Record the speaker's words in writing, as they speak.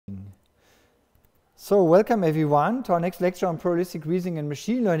So welcome everyone to our next lecture on probabilistic reasoning and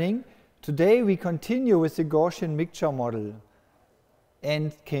machine learning. Today we continue with the Gaussian mixture model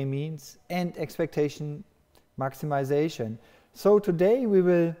and k-means and expectation maximization. So today we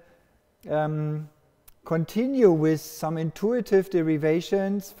will continue with some intuitive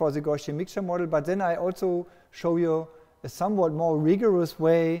derivations for the Gaussian mixture model, but then I also show you a somewhat more rigorous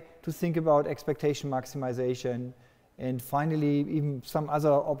way to think about expectation maximization, and finally even some other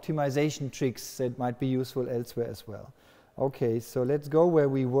optimization tricks that might be useful elsewhere as well. Okay, so let's go where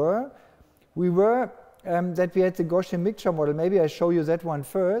we were. We were that we had the Gaussian mixture model. Maybe I show you that one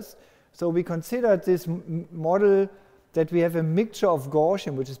first. So we considered this model that we have a mixture of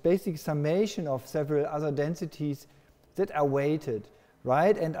Gaussian, which is basically summation of several other densities that are weighted,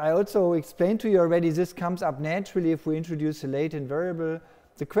 right? And I also explained to you already this comes up naturally if we introduce a latent variable.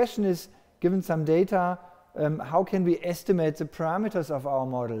 The question is, given some data, how can we estimate the parameters of our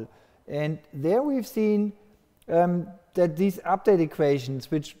model? And there we've seen that these update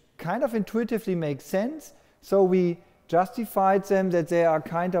equations, which kind of intuitively make sense, so we justified them that they are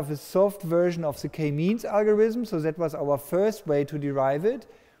kind of a soft version of the k-means algorithm, so that was our first way to derive it,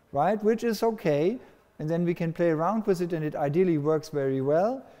 right, which is okay, and then we can play around with it and it ideally works very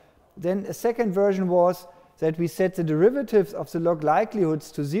well. Then a second version was that we set the derivatives of the log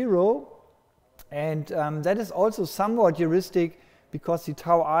likelihoods to 0, and that is also somewhat heuristic because the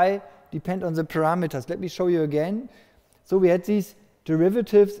tau I depend on the parameters. Let me show you again. So we had these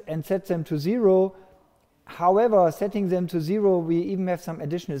derivatives and set them to 0. However, setting them to 0, we even have some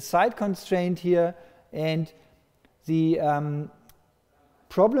additional side constraint here, and the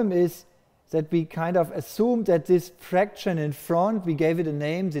problem is that we kind of assumed that this fraction in front, we gave it a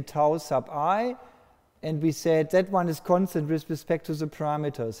name, the tau sub I, and we said that one is constant with respect to the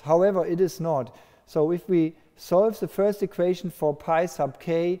parameters. However, it is not. So if we solve the first equation for pi sub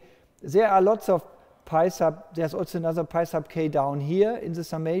k, there are lots of pi sub, there's also another pi sub k down here in the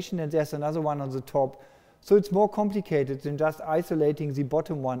summation, and there's another one on the top. So it's more complicated than just isolating the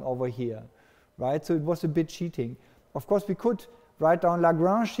bottom one over here, right? So it was a bit cheating. Of course, we could write down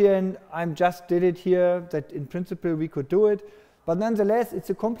Lagrange here, and I just did it here, that in principle we could do it. But nonetheless, it's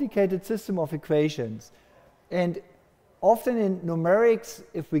a complicated system of equations. And often in numerics,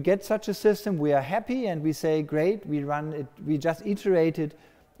 if we get such a system, we are happy and we say, great, we run it, we just iterate it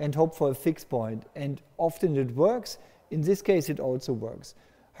and hope for a fixed point. And often it works. In this case, it also works.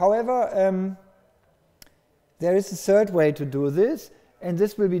 However, there is a third way to do this, and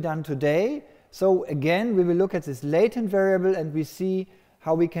this will be done today. So again, we will look at this latent variable and we see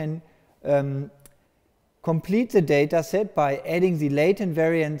how we can complete the data set by adding the latent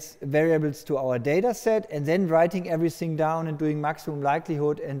variables to our data set and then writing everything down and doing maximum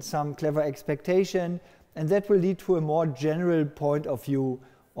likelihood and some clever expectation, and that will lead to a more general point of view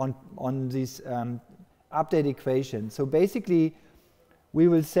on these update equations. So basically we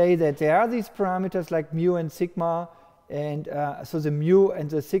will say that there are these parameters like mu and sigma, and so the mu and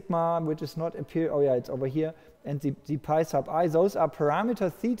the sigma, which is not appear, oh yeah, it's over here, and the pi sub I, those are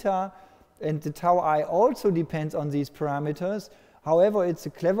parameter theta, and the tau I also depends on these parameters. However, it's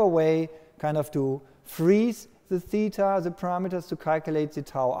a clever way kind of to freeze the theta, the parameters, to calculate the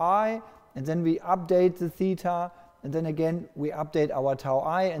tau I, and then we update the theta, and then again we update our tau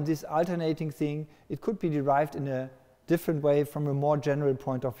I, and this alternating thing, it could be derived in a different way from a more general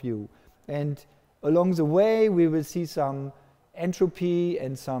point of view. And along the way we will see some entropy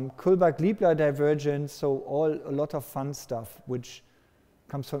and some Kullback-Liebler divergence, so a lot of fun stuff which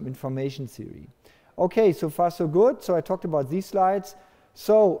comes from information theory. Okay, so far so good. So I talked about these slides.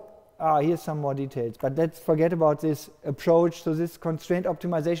 So here's some more details, but let's forget about this approach. So this constraint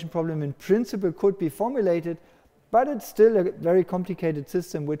optimization problem in principle could be formulated, but it's still a very complicated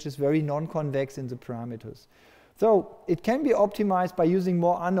system which is very non-convex in the parameters. So it can be optimized by using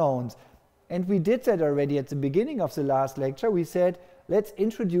more unknowns. And we did that already at the beginning of the last lecture. We said, let's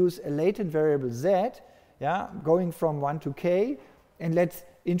introduce a latent variable z, yeah, going from 1 to k, and let's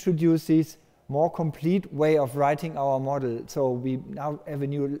introduce this more complete way of writing our model. So we now have a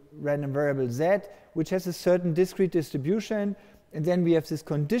new random variable z, which has a certain discrete distribution, and then we have this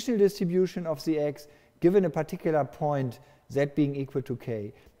conditional distribution of the x given a particular point, z being equal to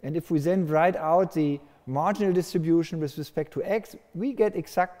k. And if we then write out the marginal distribution with respect to x, we get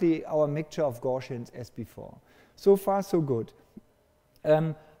exactly our mixture of Gaussians as before. So far, so good.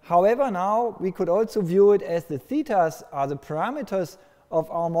 However, now we could also view it as the thetas are the parameters of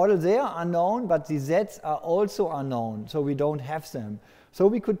our model. They are unknown, but the z's are also unknown, so we don't have them. So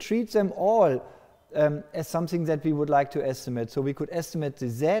we could treat them all as something that we would like to estimate. So we could estimate the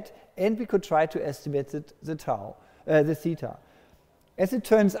z, and we could try to estimate the theta. As it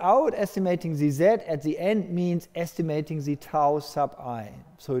turns out, estimating the z at the end means estimating the tau sub I.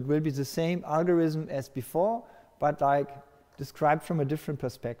 So it will be the same algorithm as before, but like described from a different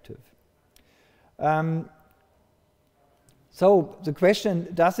perspective. So the question,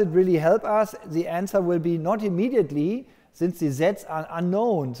 does it really help us? The answer will be not immediately, since the z's are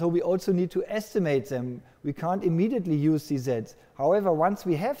unknown. So we also need to estimate them. We can't immediately use the z's. However, once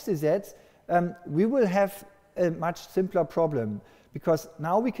we have the z's, we will have a much simpler problem, because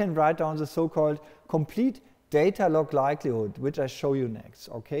now we can write down the so-called complete data log likelihood, which I show you next.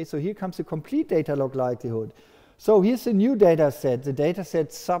 Okay, so here comes the complete data log likelihood. So here's the new data set, the data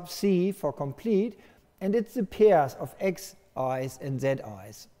set sub C for complete, and it's the pairs of xi's and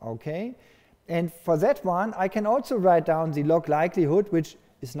zi's. Okay, and for that one, I can also write down the log likelihood, which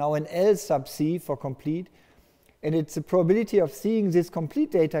is now an L sub C for complete, and it's the probability of seeing this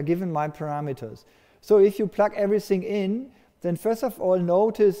complete data given my parameters. So if you plug everything in, then first of all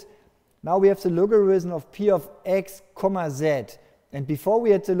notice now we have the logarithm of p of x comma z, and before we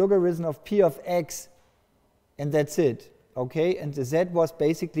had the logarithm of p of x, and that's it. Okay, and the z was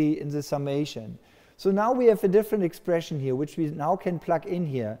basically in the summation. So now we have a different expression here, which we now can plug in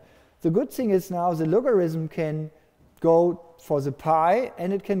here. The good thing is now the logarithm can go for the pi,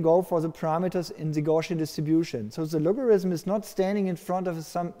 and it can go for the parameters in the Gaussian distribution. So the logarithm is not standing in front of a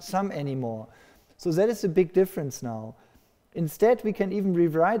sum anymore. So that is a big difference now. Instead, we can even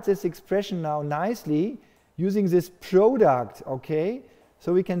rewrite this expression now nicely using this product, okay?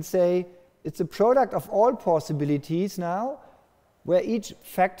 So we can say it's a product of all possibilities now, where each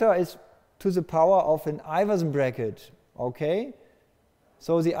factor is to the power of an Iverson bracket, okay?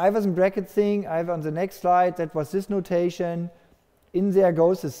 So the Iverson bracket thing I have on the next slide, that was this notation. In there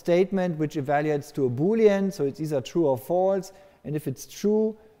goes a statement which evaluates to a Boolean, so it's either true or false, and if it's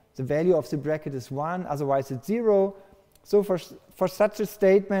true, the value of the bracket is 1, otherwise it's 0. So for such a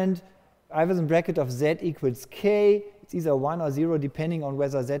statement, Iverson bracket of z equals k, it's either 1 or 0 depending on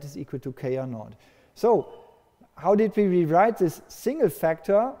whether z is equal to k or not. So how did we rewrite this single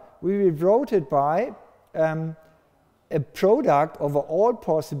factor? We rewrote it by a product over all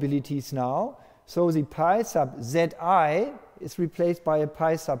possibilities now. So the pi sub zi is replaced by a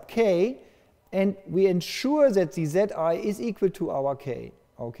pi sub k, and we ensure that the zi is equal to our k.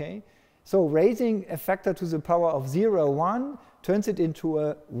 Okay? So raising a factor to the power of 0, 1 turns it into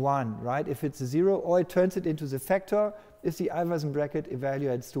a 1, right? If it's a 0, or it turns it into the factor if the Iverson bracket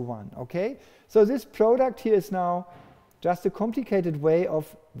evaluates to 1. Okay? So this product here is now just a complicated way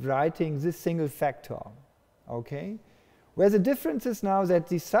of writing this single factor. Okay? Where the difference is now that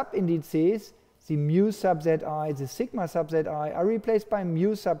the sub-indices, the mu sub zi, the sigma sub zi, are replaced by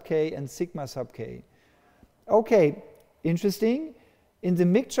mu sub k and sigma sub k. Okay, interesting. In the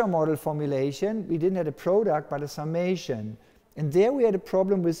mixture model formulation, we didn't have a product, but a summation. And there we had a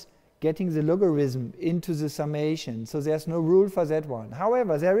problem with getting the logarithm into the summation. So there's no rule for that one.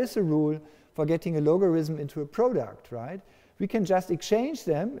 However, there is a rule for getting a logarithm into a product, right? We can just exchange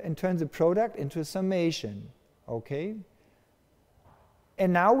them and turn the product into a summation. Okay?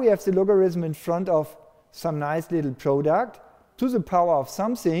 And now we have the logarithm in front of some nice little product to the power of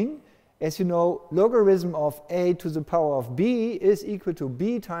something. As you know, logarithm of a to the power of b is equal to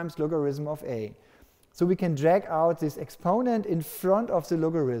b times logarithm of a. So we can drag out this exponent in front of the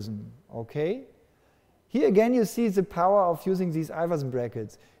logarithm. Okay? Here again you see the power of using these Iverson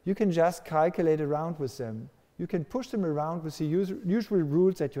brackets. You can just calculate around with them. You can push them around with the usual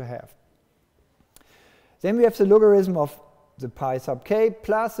rules that you have. Then we have the logarithm of the pi sub k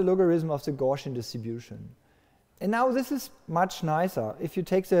plus the logarithm of the Gaussian distribution. And now this is much nicer. If you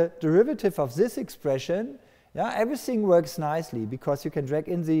take the derivative of this expression, yeah, everything works nicely, because you can drag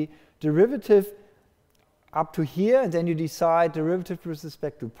in the derivative up to here, and then you decide derivative with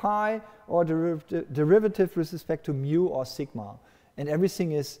respect to pi or derivative with respect to mu or sigma. And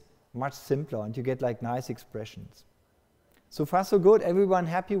everything is much simpler, and you get like nice expressions. So far so good. Everyone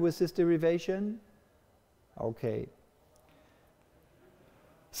happy with this derivation? Okay.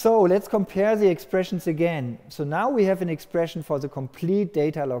 So let's compare the expressions again. So now we have an expression for the complete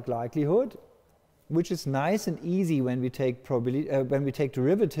data log likelihood, which is nice and easy when we take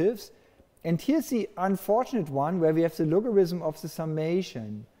derivatives. And here's the unfortunate one where we have the logarithm of the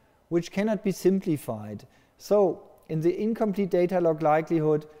summation, which cannot be simplified. So in the incomplete data log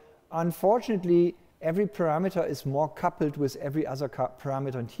likelihood, unfortunately, every parameter is more coupled with every other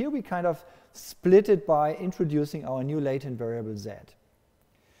parameter. And here we kind of split it by introducing our new latent variable z.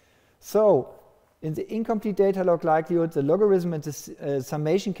 So in the incomplete data log likelihood, the logarithm and the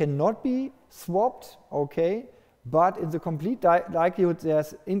summation cannot be swapped, okay? But in the complete likelihood,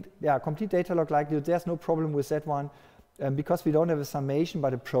 complete data log likelihood, there's no problem with that one. because we don't have a summation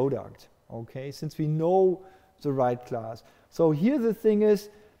but a product, okay, since we know the right class. So here the thing is,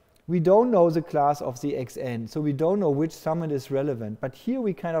 we don't know the class of the xn, so we don't know which summand is relevant, but here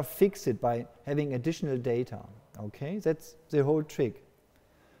we kind of fix it by having additional data, okay, that's the whole trick.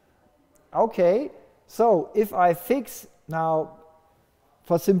 Okay, so if I fix now,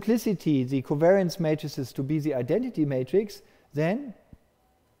 for simplicity, the covariance matrices to be the identity matrix, then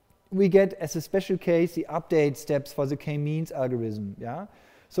we get, as a special case, the update steps for the k-means algorithm. Yeah?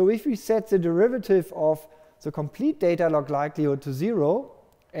 So if we set the derivative of the complete data log likelihood to 0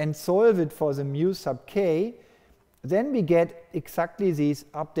 and solve it for the mu sub k, then we get exactly these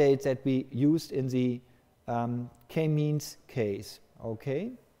updates that we used in the k-means case.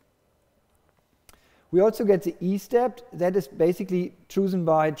 Okay? We also get the E step, that is basically chosen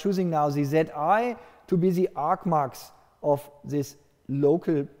by choosing now the Zi to be the argmax of this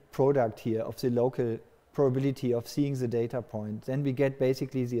local product here, of the local probability of seeing the data point. Then we get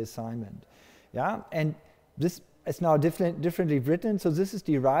basically the assignment. Yeah? And this is now differently written. So this is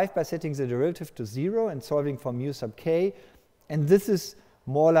derived by setting the derivative to 0 and solving for mu sub k. And this is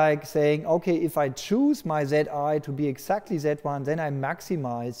more like saying, okay, if I choose my Zi to be exactly Z1, then I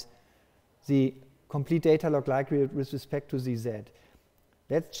maximize the complete data log likelihood with respect to the Z.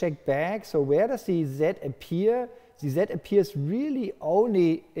 Let's check back. So where does the Z appear? The Z appears really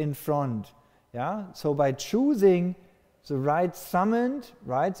only in front. Yeah? So by choosing the right summand,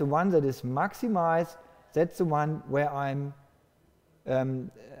 right, the one that is maximized, that's the one where I'm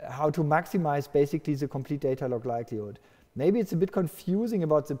how to maximize basically the complete data log likelihood. Maybe it's a bit confusing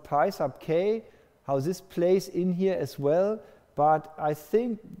about the pi sub k, how this plays in here as well. But I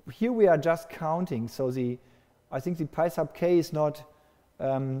think here we are just counting. So I think the pi sub k is not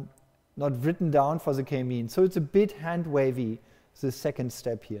written down for the k-mean. So it's a bit hand-wavy, the second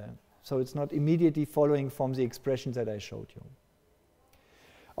step here. So it's not immediately following from the expressions that I showed you.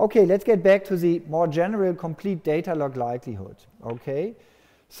 Okay, let's get back to the more general complete data log likelihood. Okay,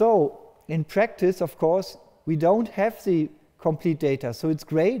 so in practice, of course, we don't have the complete data. So it's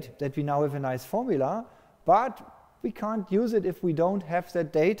great that we now have a nice formula, but we can't use it if we don't have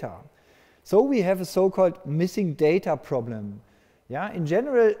that data. So we have a so-called missing data problem. Yeah? In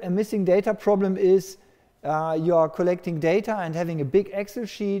general, a missing data problem is you are collecting data and having a big Excel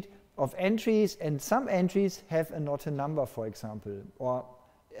sheet of entries, and some entries have not a number, for example, or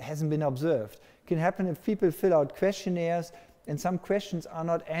hasn't been observed. It can happen if people fill out questionnaires and some questions are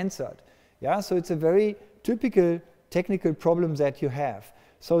not answered. Yeah? So it's a very typical technical problem that you have.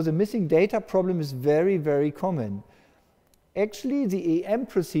 So the missing data problem is very, very common. Actually, the EM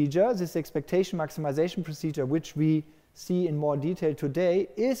procedure, this expectation maximization procedure, which we see in more detail today,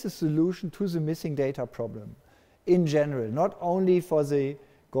 is a solution to the missing data problem in general, not only for the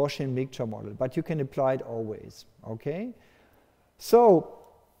Gaussian mixture model, but you can apply it always. Okay? So,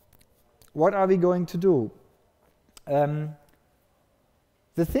 what are we going to do?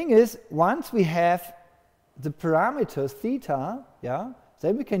 The thing is, once we have the parameters theta, yeah,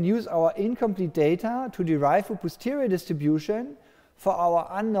 then we can use our incomplete data to derive a posterior distribution for our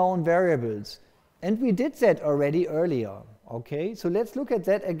unknown variables. And we did that already earlier. Okay, so let's look at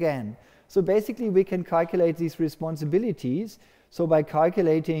that again. So basically we can calculate these responsibilities. So by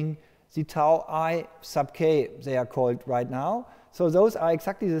calculating the tau I sub k, they are called right now. So those are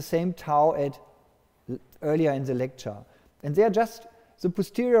exactly the same tau at earlier in the lecture. And they are just the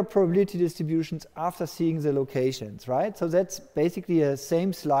posterior probability distributions after seeing the locations, right? So that's basically the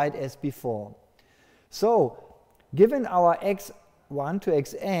same slide as before. So given our x1 to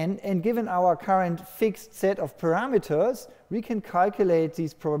xn and given our current fixed set of parameters, we can calculate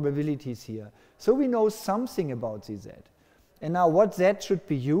these probabilities here. So we know something about the z. And now what z should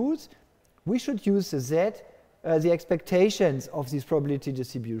be used? We should use the z, the expectations of these probability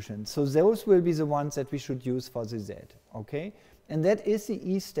distributions. So those will be the ones that we should use for the z, okay? And that is the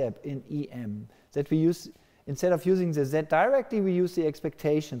E step in EM, that we use, instead of using the Z directly, we use the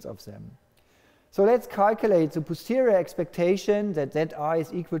expectations of them. So let's calculate the posterior expectation that Zi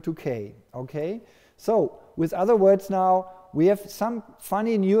is equal to k, okay? So, with other words now, we have some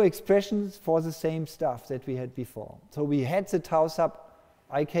funny new expressions for the same stuff that we had before. So we had the tau sub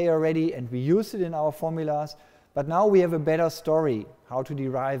ik already, and we used it in our formulas, but now we have a better story how to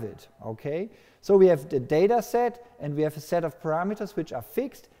derive it, okay? So we have the data set, and we have a set of parameters which are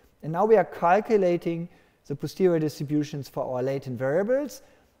fixed, and now we are calculating the posterior distributions for our latent variables.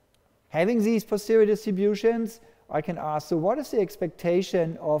 Having these posterior distributions, I can ask, so what is the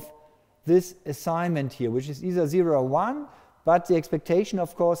expectation of this assignment here, which is either 0 or 1, but the expectation,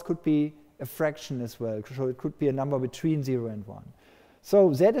 of course, could be a fraction as well, so it could be a number between 0 and 1.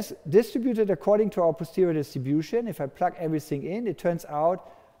 So Z is distributed according to our posterior distribution. If I plug everything in, it turns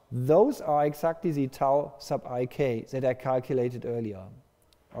out those are exactly the tau sub ik that I calculated earlier.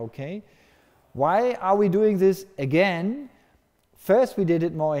 Okay. Why are we doing this again? First, we did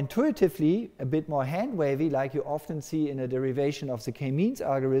it more intuitively, a bit more hand-wavy, like you often see in a derivation of the k-means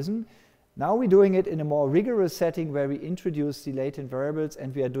algorithm. Now we're doing it in a more rigorous setting where we introduce the latent variables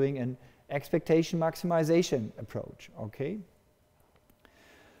and we are doing an expectation maximization approach. Okay.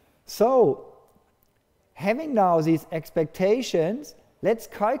 So, having now these expectations, let's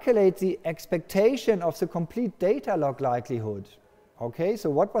calculate the expectation of the complete data log likelihood. Okay, so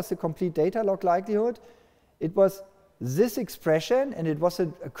what was the complete data log likelihood? It was this expression, and it was a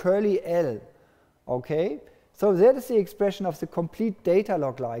curly L. Okay, so that is the expression of the complete data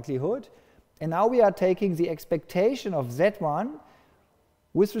log likelihood. And now we are taking the expectation of Z1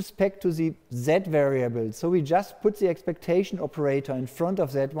 with respect to the Z variable. So we just put the expectation operator in front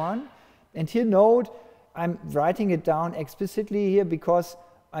of Z1. And here note, I'm writing it down explicitly here because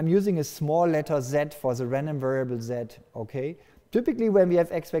I'm using a small letter Z for the random variable Z. Okay. Typically, when we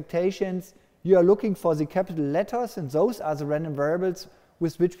have expectations, you are looking for the capital letters, and those are the random variables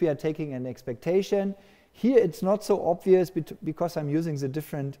with which we are taking an expectation. Here, it's not so obvious because I'm using the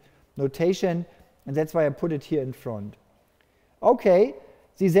different notation, and that's why I put it here in front. Okay,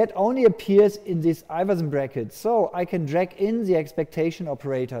 the Z only appears in this Iverson bracket, so I can drag in the expectation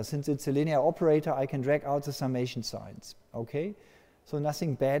operator. Since it's a linear operator, I can drag out the summation signs. Okay, so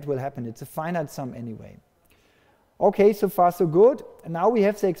nothing bad will happen. It's a finite sum anyway. Okay, so far so good. And now we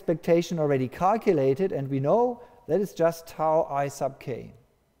have the expectation already calculated, and we know that it's just tau I sub k,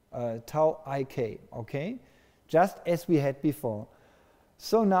 tau ik, okay? Just as we had before.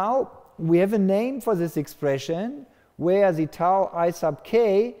 So now we have a name for this expression where the tau I sub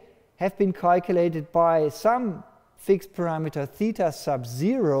k have been calculated by some fixed parameter theta sub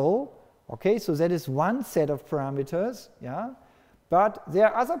 0. Okay, so that is one set of parameters, yeah? But there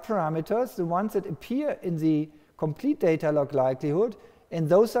are other parameters, the ones that appear in the complete data log likelihood, and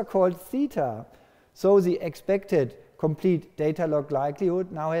those are called theta. So the expected complete data log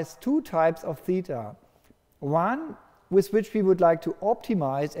likelihood now has two types of theta. One with which we would like to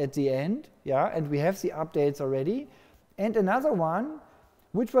optimize at the end, yeah, and we have the updates already, and another one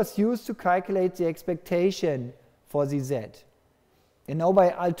which was used to calculate the expectation for the Z. And now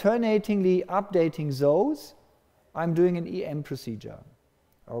by alternatingly updating those, I'm doing an EM procedure.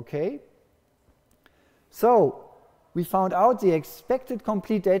 Okay? So, we found out the expected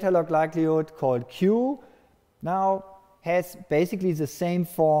complete data log likelihood, called Q, now has basically the same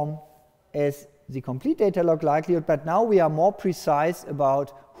form as the complete data log likelihood, but now we are more precise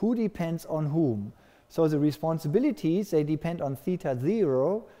about who depends on whom. So the responsibilities, they depend on theta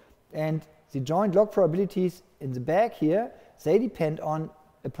 0, and the joint log probabilities in the back here, they depend on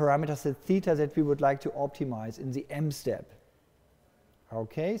a parameter set theta that we would like to optimize in the M step.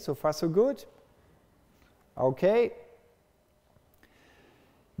 Okay, so far so good. Okay.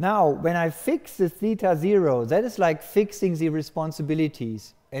 Now, when I fix the theta 0, that is like fixing the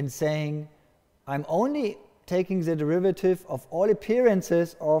responsibilities and saying I'm only taking the derivative of all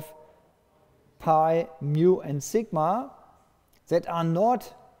appearances of pi, mu, and sigma that are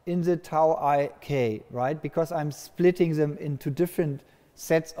not in the tau ik, right? Because I'm splitting them into different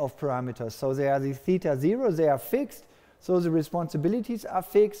sets of parameters. So they are the theta 0, they are fixed, so the responsibilities are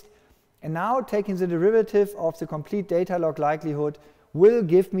fixed. And now taking the derivative of the complete data log likelihood will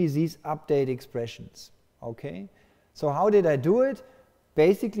give me these update expressions. Okay? So how did I do it?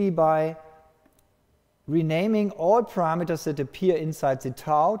 Basically by renaming all parameters that appear inside the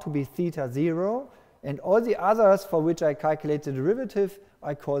tau to be theta 0, and all the others for which I calculate the derivative,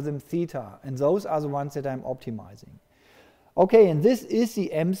 I call them theta, and those are the ones that I'm optimizing. Okay, and this is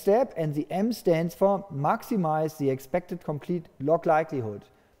the M step, and the M stands for maximize the expected complete log likelihood.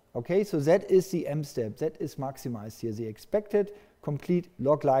 Okay, so that is the M step, that is maximized here, the expected complete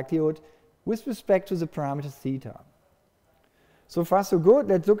log likelihood with respect to the parameter theta. So far so good.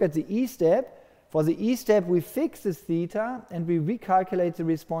 Let's look at the E step. For the E step, we fix this theta and we recalculate the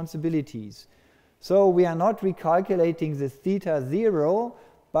responsibilities. So we are not recalculating the theta 0,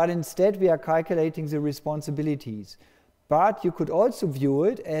 but instead we are calculating the responsibilities. But you could also view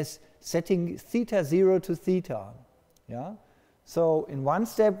it as setting theta 0 to theta. Yeah? So in one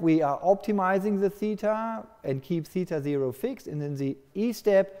step we are optimizing the theta and keep theta 0 fixed, and in the E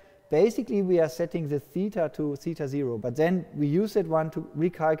step basically we are setting the theta to theta 0, but then we use that one to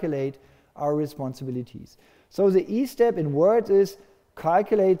recalculate our responsibilities. So the E step in words is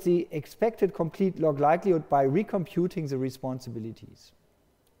calculate the expected complete log likelihood by recomputing the responsibilities.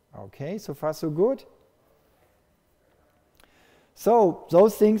 Okay, so far so good. So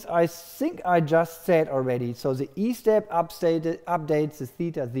those things I think I just said already. So the E step updates the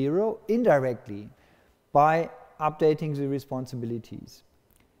theta 0 indirectly by updating the responsibilities.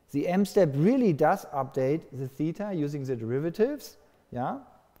 The M step really does update the theta using the derivatives. Yeah?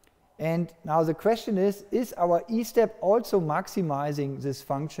 And now the question is our E step also maximizing this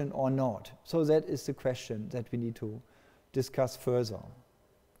function or not? So that is the question that we need to discuss further.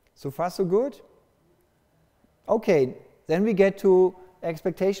 So far so good? Okay, then we get to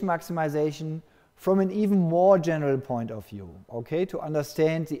expectation maximization from an even more general point of view, okay, to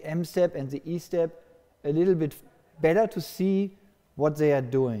understand the M step and the E step a little bit better, to see what they are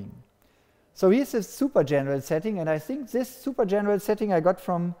doing. So here's a super general setting, and I think this super general setting I got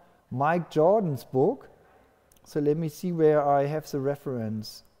from Mike Jordan's book. So let me see where I have the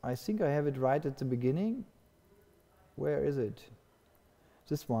reference. I think I have it right at the beginning. Where is it?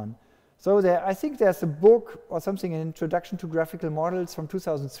 This one. So I think there's a book or something, an Introduction to Graphical Models from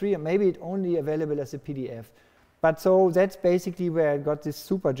 2003, and maybe it's only available as a PDF. But so that's basically where I got this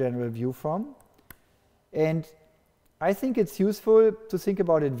super general view from. And I think it's useful to think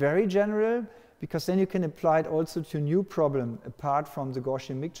about it very general, because then you can apply it also to a new problem apart from the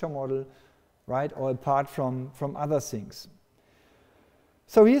Gaussian mixture model, right, or apart from other things.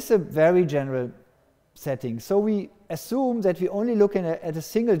 So here's a very general setting. So we assume that we only look at a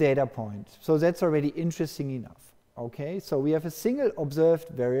single data point. So that's already interesting enough. Okay, so we have a single observed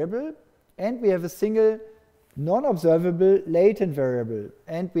variable, and we have a single non-observable latent variable,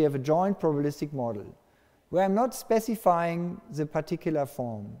 and we have a joint probabilistic model, where I'm not specifying the particular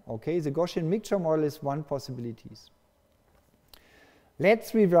form. Okay, the Gaussian mixture model is one possibility.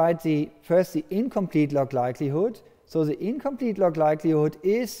 Let's rewrite first the incomplete log likelihood. So the incomplete log likelihood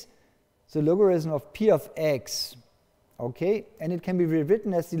is the logarithm of p of x, okay, and it can be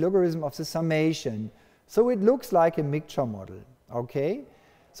rewritten as the logarithm of the summation. So it looks like a mixture model, okay.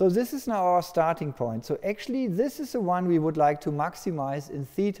 So this is now our starting point. So actually this is the one we would like to maximize in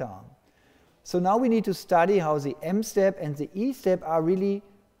theta. So now we need to study how the M step and the E step are really,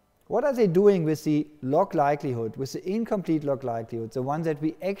 what are they doing with the log likelihood, with the incomplete log likelihood, the one that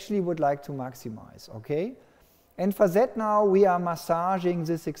we actually would like to maximize, okay? And for that now we are massaging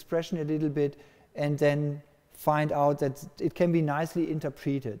this expression a little bit and then find out that it can be nicely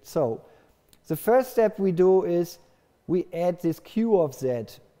interpreted. So the first step we do is we add this q of z,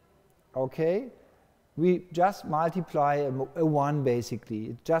 okay? We just multiply a 1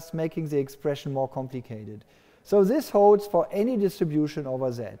 basically, just making the expression more complicated. So this holds for any distribution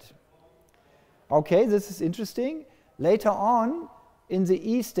over z. Okay, this is interesting. Later on, in the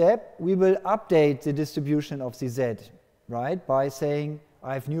E step, we will update the distribution of the z, right, by saying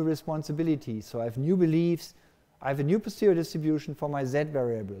I have new responsibilities, so I have new beliefs, I have a new posterior distribution for my z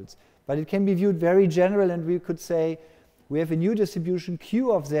variables. But it can be viewed very general, and we could say we have a new distribution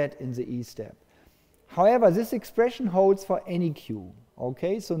q of z in the E step. However, this expression holds for any q,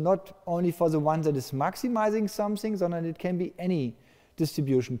 okay? So not only for the one that is maximizing something, sondern it can be any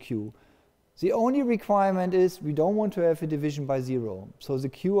distribution q. The only requirement is we don't want to have a division by 0. So the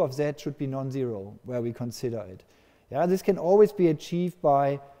q of z should be non-zero where we consider it. Yeah, this can always be achieved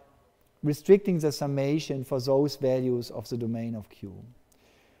by restricting the summation for those values of the domain of q.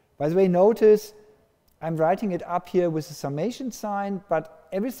 By the way, notice I'm writing it up here with the summation sign, but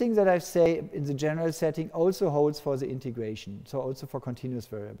everything that I say in the general setting also holds for the integration, so also for continuous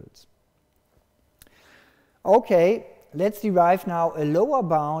variables. Okay, let's derive now a lower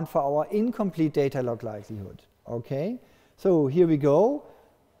bound for our incomplete data log likelihood. Okay, so here we go.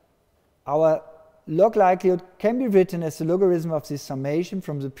 Our log likelihood can be written as the logarithm of this summation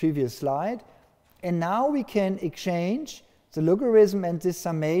from the previous slide, and now we can exchange the logarithm and this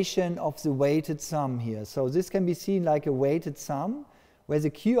summation of the weighted sum here. So this can be seen like a weighted sum, where the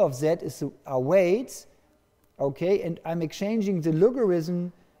q of z is our weights, okay, and I'm exchanging the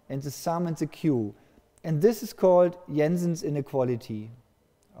logarithm and the sum and the q. And this is called Jensen's inequality,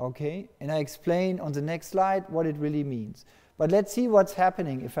 okay? And I explain on the next slide what it really means. But let's see what's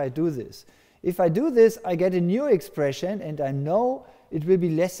happening if I do this. If I do this, I get a new expression, and I know it will be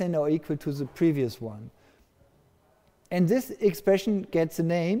less than or equal to the previous one. And this expression gets a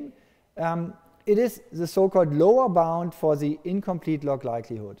name. It is the so-called lower bound for the incomplete log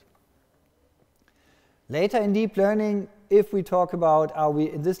likelihood. Later in deep learning, if we talk about,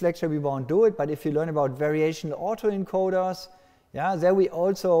 in this lecture we won't do it, but if you learn about variational autoencoders, yeah, there we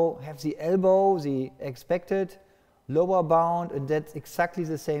also have the elbow, the expected lower bound, and that's exactly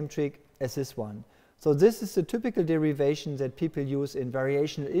the same trick as this one. So this is the typical derivation that people use in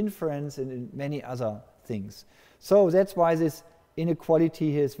variational inference and in many other things. So that's why this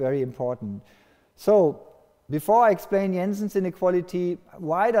inequality here is very important. So before I explain Jensen's inequality,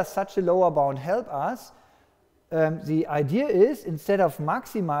 why does such a lower bound help us? The idea is, instead of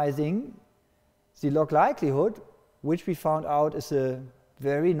maximizing the log likelihood, which we found out is a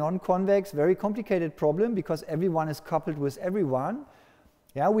very non-convex, very complicated problem because everyone is coupled with everyone,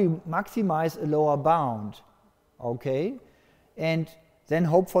 yeah, we maximize a lower bound, okay? And then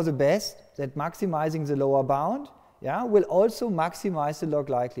hope for the best that maximizing the lower bound, yeah, will also maximize the log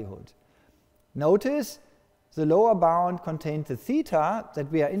likelihood. Notice the lower bound contains the theta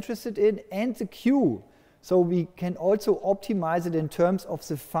that we are interested in and the q. So we can also optimize it in terms of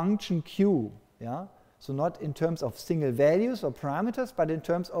the function q. Yeah? So not in terms of single values or parameters, but in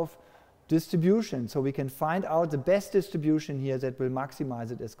terms of distribution. So we can find out the best distribution here that will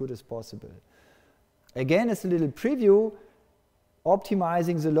maximize it as good as possible. Again, as a little preview,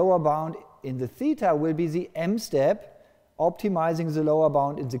 optimizing the lower bound in the theta will be the m step. Optimizing the lower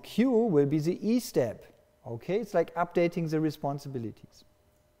bound in the q will be the e step. Okay, it's like updating the responsibilities.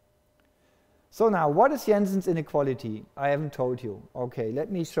 So now, what is Jensen's inequality? I haven't told you. Okay,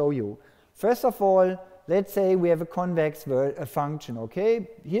 let me show you. First of all, let's say we have a convex function, okay?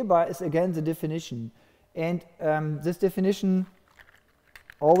 Hereby is again the definition. And this definition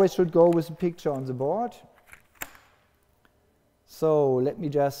always should go with a picture on the board. So let me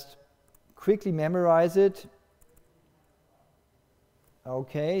just quickly memorize it.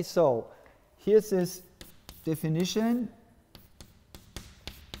 Okay, so here's this definition.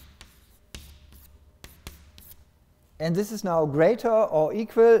 And this is now greater or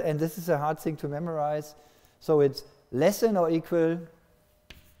equal, and this is a hard thing to memorize. So it's less than or equal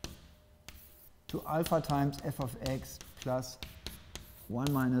to alpha times f of x plus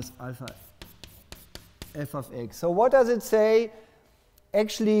 1 minus alpha f of x. So what does it say?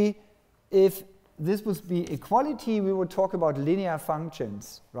 Actually, if this would be equality, we would talk about linear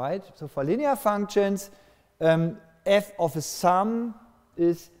functions, right? So for linear functions, f of a sum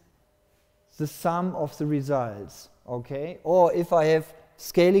is the sum of the results. Okay, or if I have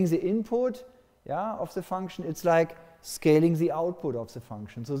scaling the input, yeah, of the function, it's like scaling the output of the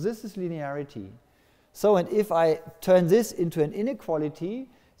function. So this is linearity. So, and if I turn this into an inequality,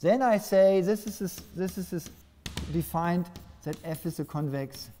 then I say this is defined that f is a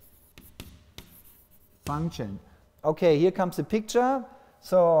convex function. Okay, here comes the picture.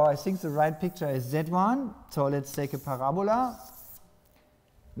 So I think the right picture is Z1. So let's take a parabola.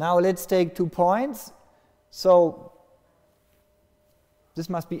 Now let's take 2 points. So this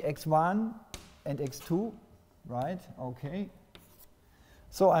must be x1 and x2, right? Okay.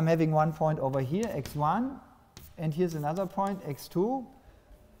 So I'm having one point over here, x1, and here's another point, x2.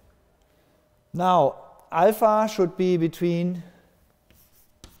 Now, alpha should be between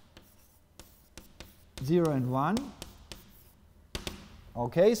 0 and 1.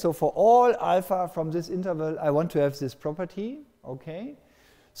 Okay, so for all alpha from this interval, I want to have this property. Okay.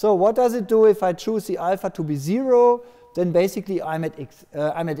 So what does it do if I choose the alpha to be 0? Then basically I'm at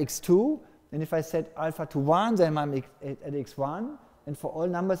x2. And if I set alpha to 1, then I'm at x1. And for all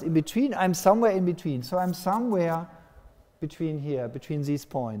numbers in between, I'm somewhere in between. So I'm somewhere between here, between these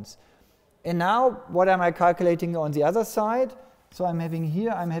points. And now, what am I calculating on the other side? So I'm having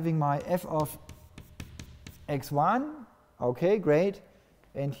here, I'm having my f of x1. Okay, great.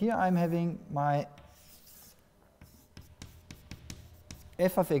 And here I'm having my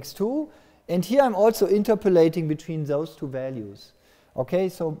f of x2. And here I'm also interpolating between those two values. Okay,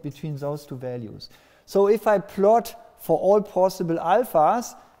 so between those two values. So if I plot for all possible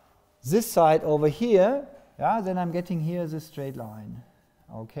alphas, this side over here, yeah, then I'm getting here this straight line.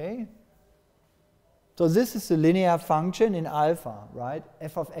 Okay? So this is the linear function in alpha, right?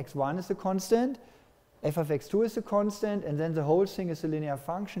 F of x1 is a constant, f of x2 is a constant, and then the whole thing is a linear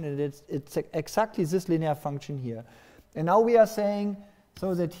function, and it's exactly this linear function here. And now we are saying,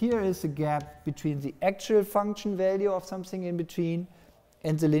 so that here is a gap between the actual function value of something in between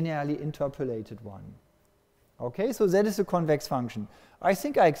and the linearly interpolated one. Okay, so that is a convex function. I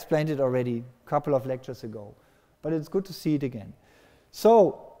think I explained it already a couple of lectures ago, but it's good to see it again.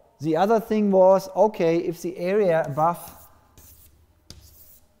 So the other thing was, okay, if the area above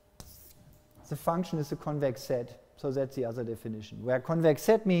the function is a convex set, so that's the other definition, where convex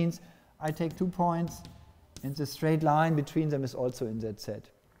set means I take 2 points and the straight line between them is also in that set.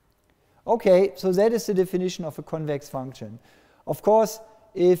 Okay, so that is the definition of a convex function. Of course,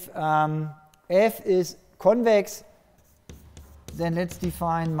 if f is convex, then let's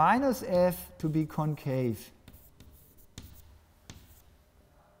define minus f to be concave.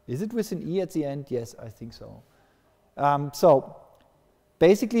 Is it with an e at the end? Yes, I think so. So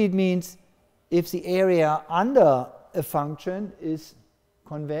basically it means if the area under a function is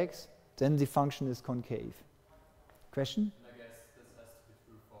convex, then the function is concave. Question? And I guess this has to be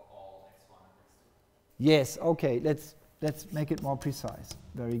true for all x1 and x2. Yes, okay, let's make it more precise.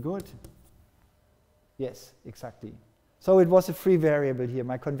 Very good. Yes, exactly. So it was a free variable here.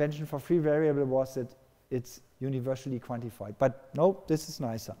 My convention for free variable was that it's universally quantified. But no, this is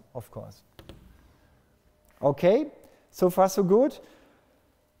nicer, of course. Okay, so far so good.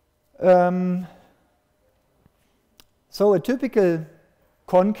 So a typical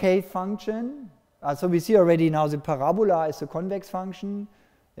concave function. So we see already now the parabola is a convex function.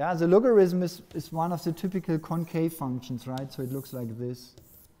 Yeah, the logarithm is one of the typical concave functions, right? So it looks like this.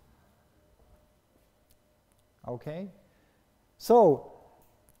 Okay. So,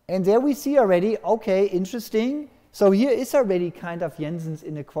 and there we see already, okay, interesting. So here is already kind of Jensen's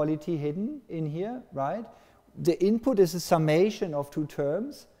inequality hidden in here, right? The input is a summation of two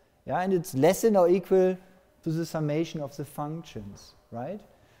terms, yeah, and it's less than or equal to the summation of the functions, right?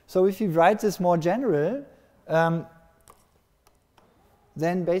 So if we write this more general,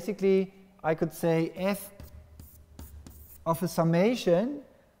 then basically I could say f of a summation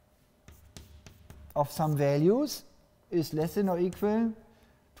of some values is less than or equal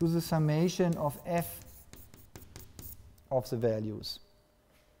to the summation of f of the values.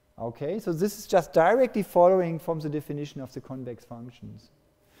 Okay, so this is just directly following from the definition of the convex functions.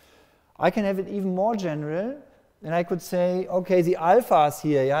 I can have it even more general, and I could say, okay, the alphas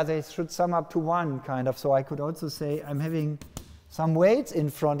here, yeah, they should sum up to 1, kind of. So I could also say I'm having some weights in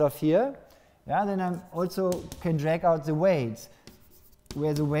front of here. Yeah, then I also can drag out the weights,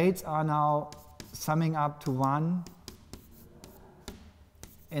 where the weights are now summing up to 1,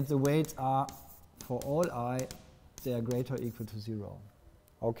 and the weights are, for all I, they are greater or equal to 0.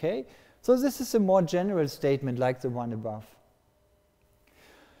 Okay? So this is a more general statement like the one above.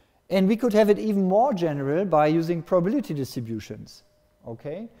 And we could have it even more general by using probability distributions.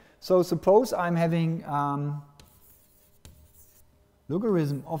 Okay? So suppose I'm having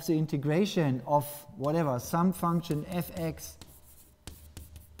logarithm of the integration of whatever, some function fx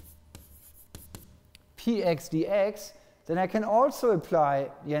px dx, then I can also apply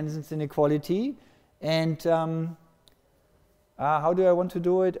Jensen's inequality. And how do I want to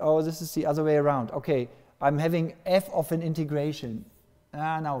do it? Oh, this is the other way around. Okay, I'm having f of an integration.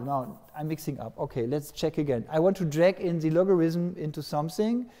 No, I'm mixing up. Okay, let's check again. I want to drag in the logarithm into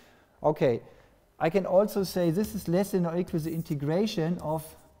something. Okay, I can also say this is less than or equal to the integration of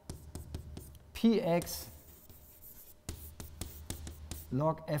px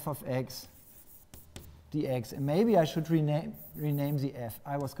log f of x dx. And maybe I should rename the f.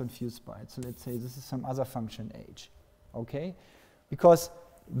 I was confused by it. So let's say this is some other function h. Okay? Because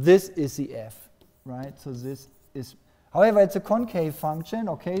this is the f, right? So this is, however, it's a concave function.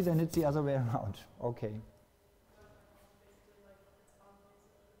 Okay, then it's the other way around. Okay.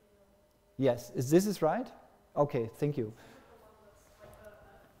 Yes, this is right? Okay, thank you.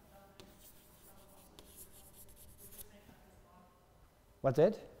 What's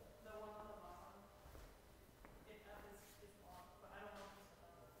that?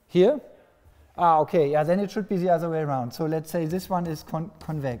 Here? Ah, okay, yeah, then it should be the other way around. So let's say this one is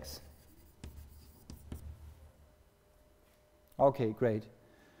convex. Okay, great.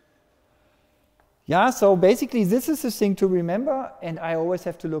 Yeah, so basically this is the thing to remember, and I always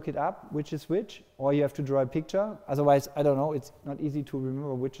have to look it up, which is which, or you have to draw a picture. Otherwise, I don't know, it's not easy to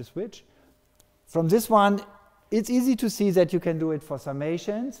remember which is which. From this one, it's easy to see that you can do it for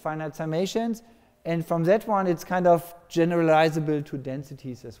summations, finite summations, and from that one, it's kind of generalizable to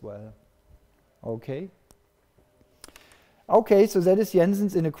densities as well. Okay. Okay, so that is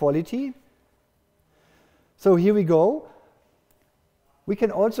Jensen's inequality. So here we go. We can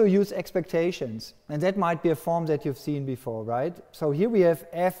also use expectations, and that might be a form that you've seen before, right? So here we have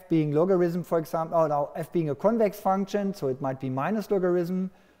f being logarithm, for example. Oh, now f being a convex function, so it might be minus logarithm,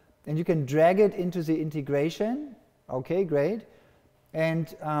 and you can drag it into the integration. Okay, great. And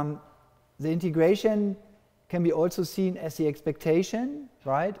the integration can be also seen as the expectation,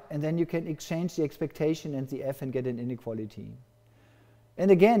 right? And then you can exchange the expectation and the f and get an inequality. And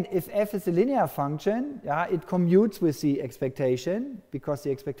again, if f is a linear function, yeah, it commutes with the expectation because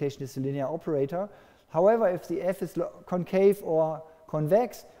the expectation is a linear operator. However, if the f is concave or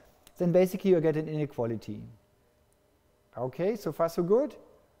convex, then basically you get an inequality. Okay, so far so good.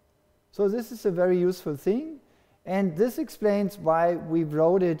 So this is a very useful thing. And this explains why we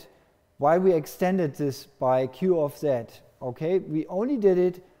wrote it, why we extended this by q of z. Okay, we only did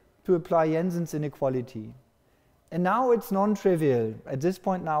it to apply Jensen's inequality. And now it's non-trivial. At this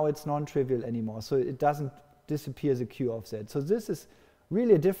point now it's non-trivial anymore, so it doesn't disappear the q of z. So this is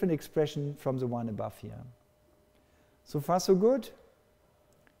really a different expression from the one above here. So far so good?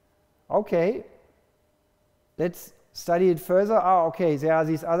 Okay. Let's study it further. Okay, there are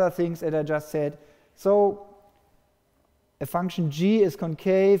these other things that I just said. So a function g is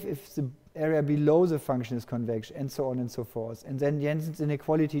concave if the area below the function is convex, and so on and so forth. And then Jensen's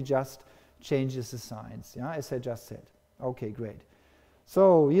inequality just changes the signs, yeah, as I just said. Okay, great.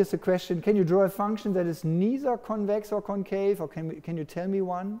 So here's the question: can you draw a function that is neither convex or concave, or can you tell me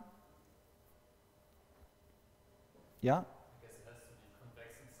one? Yeah? I guess it has to be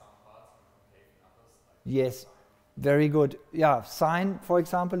convex in some parts and concave in others. Yes, very good. Yeah, sine, for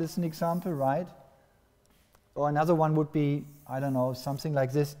example, is an example, right? Or another one would be, I don't know, something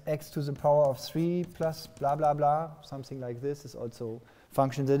like this, x to the power of 3 plus blah, blah, blah. Something like this is also a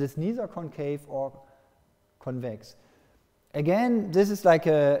function that is neither concave or convex. Again, this is like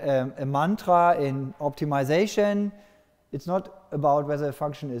a mantra in optimization. It's not about whether a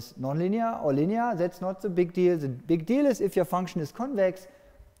function is nonlinear or linear. That's not the big deal. The big deal is if your function is convex,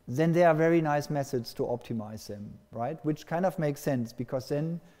 then there are very nice methods to optimize them, right? Which kind of makes sense, because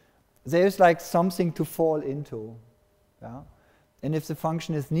then there's like something to fall into. Yeah? And if the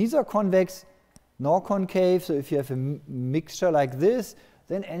function is neither convex nor concave, so if you have a mixture like this,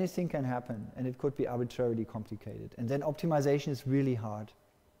 then anything can happen, and it could be arbitrarily complicated. And then optimization is really hard.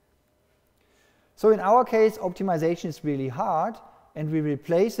 So in our case, optimization is really hard, and we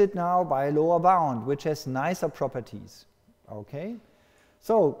replace it now by a lower bound, which has nicer properties. Okay?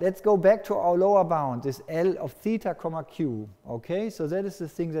 So let's go back to our lower bound, this L of theta comma q. Okay? So that is the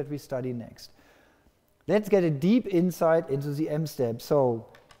thing that we study next. Let's get a deep insight into the M step. So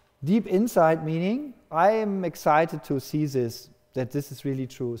deep insight meaning I am excited to see this, that this is really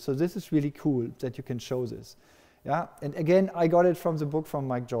true. So this is really cool that you can show this. Yeah? And again, I got it from the book from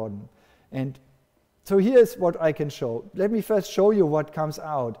Mike Jordan. And so here's what I can show. Let me first show you what comes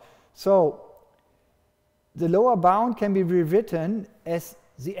out. So the lower bound can be rewritten as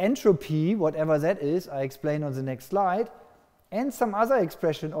the entropy, whatever that is, I explain on the next slide, and some other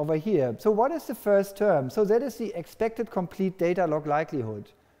expression over here. So what is the first term? So that is the expected complete data log likelihood.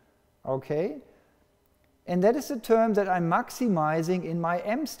 Okay? And that is the term that I'm maximizing in my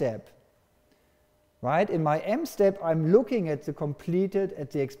M step. Right? In my M step, I'm looking at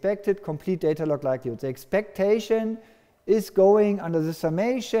the expected complete data log likelihood. The expectation is going under the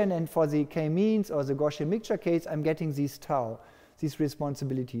summation, and for the k-means or the Gaussian mixture case, I'm getting these tau, these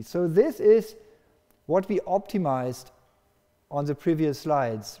responsibilities. So this is what we optimized on the previous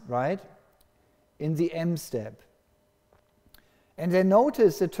slides, right? In the M step. And then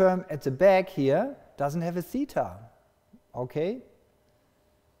notice the term at the back here doesn't have a theta. Okay?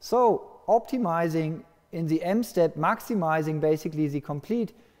 So optimizing in the M step, maximizing basically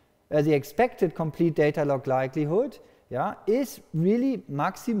the expected complete data log likelihood, yeah, is really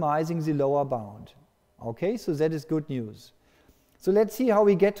maximizing the lower bound. Okay, so that is good news. So let's see how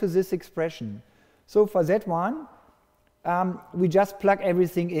we get to this expression. So for that one, we just plug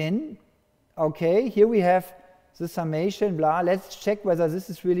everything in. Okay, here we have the summation, blah. Let's check whether this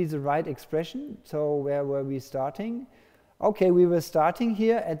is really the right expression. So where were we starting? Okay, we were starting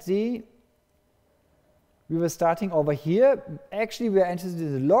here at the, we were starting over here. Actually, we are interested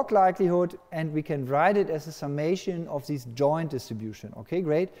in the log likelihood, and we can write it as a summation of this joint distribution. Okay,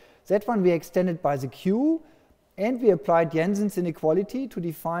 great. That one we extended by the Q, and we applied Jensen's inequality to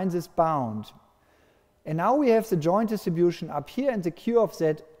define this bound. And now we have the joint distribution up here and the Q of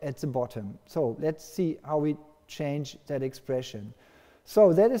Z at the bottom. So let's see how we change that expression.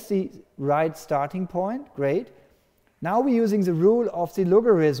 So that is the right starting point. Great. Now we're using the rule of the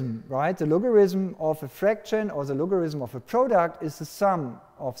logarithm, right? The logarithm of a fraction or the logarithm of a product is the sum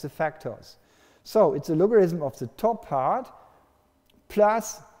of the factors. So it's the logarithm of the top part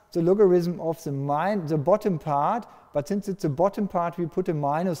plus the logarithm of the bottom part, but since it's the bottom part, we put a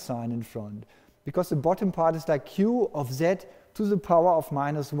minus sign in front, because the bottom part is like q of z to the power of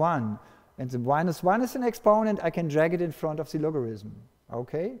 -1. And the -1 is an exponent, I can drag it in front of the logarithm.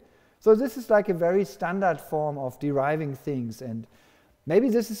 Okay? So this is like a very standard form of deriving things, and maybe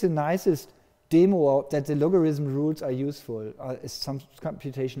this is the nicest demo that the logarithm rules are useful, is some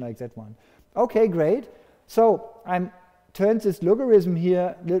computation like that one. Okay, great. So I'm turned this logarithm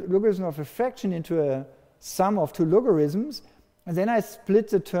here, logarithm of a fraction, into a sum of two logarithms, and then I split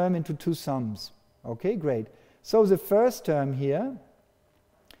the term into two sums. Okay, great. So the first term here,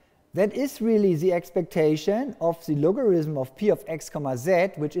 that is really the expectation of the logarithm of p of x comma z,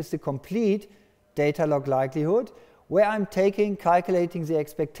 which is the complete data log likelihood, where I'm calculating the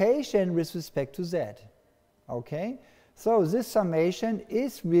expectation with respect to z. Okay? So this summation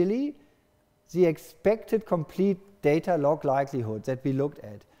is really the expected complete data log likelihood that we looked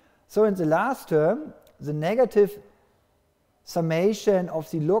at. So in the last term, the negative summation of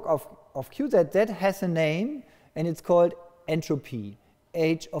the log of qz, that has a name, and it's called entropy,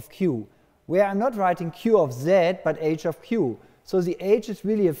 h of q, where I'm not writing q of z, but h of q. So the h is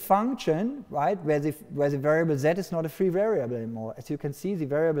really a function, right, where the variable z is not a free variable anymore. As you can see, the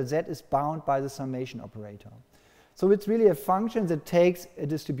variable z is bound by the summation operator. So it's really a function that takes a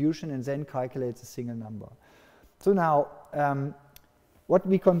distribution and then calculates a single number. So now, what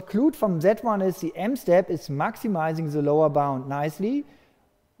we conclude from that one is the m step is maximizing the lower bound nicely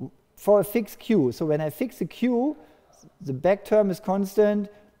for a fixed q. So when I fix the q, the back term is constant,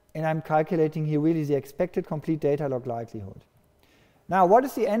 and I'm calculating here really the expected complete data log likelihood. Now, what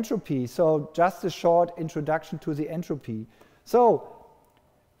is the entropy? So just a short introduction to the entropy. So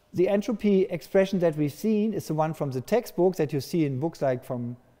the entropy expression that we've seen is the one from the textbook that you see in books like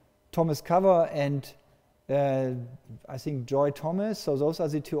from Thomas Cover and I think Joy Thomas. So those are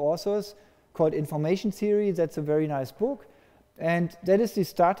the two authors, called Information Theory. That's a very nice book. And that is the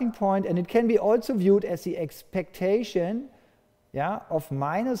starting point. And it can be also viewed as the expectation, yeah, of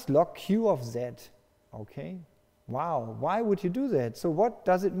minus log q of z. Okay. Wow, why would you do that? So what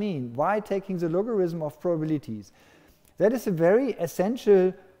does it mean? Why taking the logarithm of probabilities? That is a very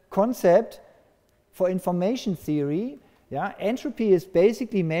essential concept for information theory. Yeah? Entropy is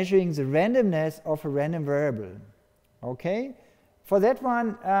basically measuring the randomness of a random variable. Okay? For that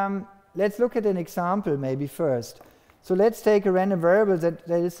one, let's look at an example maybe first. So let's take a random variable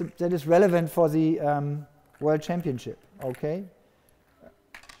that is relevant for the World Championship. Okay?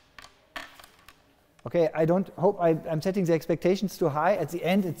 Okay, I don't hope I'm setting the expectations too high. At the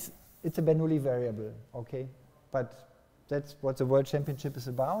end, it's a Bernoulli variable, okay? But that's what the World Championship is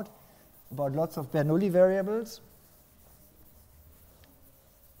about lots of Bernoulli variables.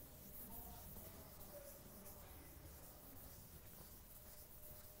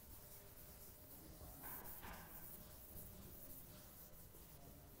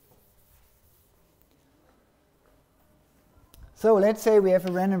 So let's say we have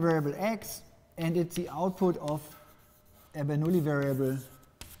a random variable x, and it's the output of a Bernoulli variable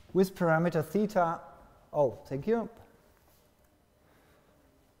with parameter theta. Oh, thank you.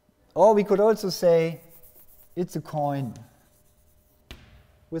 Or we could also say it's a coin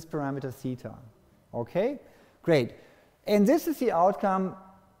with parameter theta. Okay, great. And this is the outcome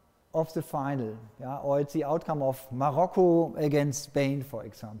of the final, yeah? Or it's the outcome of Morocco against Spain, for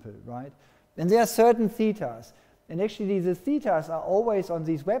example, right? And there are certain thetas. And actually, the thetas are always on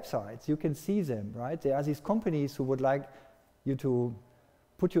these websites. You can see them, right? There are these companies who would like you to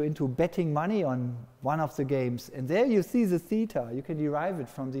put you into betting money on one of the games. And there you see the theta. You can derive it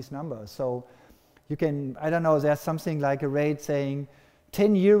from these numbers. So you can, I don't know, there's something like a rate saying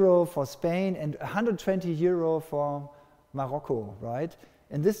 10 euro for Spain and 120 euro for Morocco, right?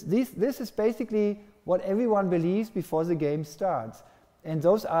 And this is basically what everyone believes before the game starts. And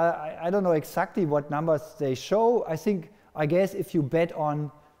those are, I don't know exactly what numbers they show. I guess if you bet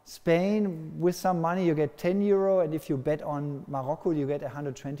on Spain with some money, you get 10 euro, and if you bet on Morocco, you get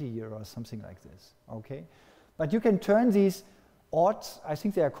 120 euro, or something like this, okay? But you can turn these odds, I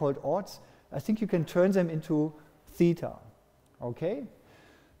think they are called odds, I think you can turn them into theta, okay?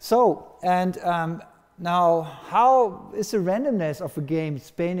 So, and now, how is the randomness of a game,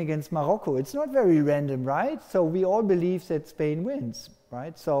 Spain against Morocco? It's not very random, right? So we all believe that Spain wins,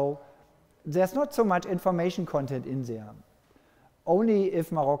 right? So there's not so much information content in there. Only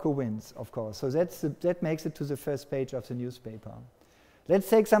if Morocco wins, of course. So that makes it to the first page of the newspaper. Let's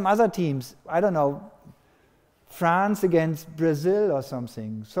take some other teams. I don't know, France against Brazil or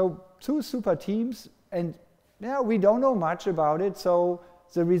something. So two super teams, and yeah, we don't know much about it. So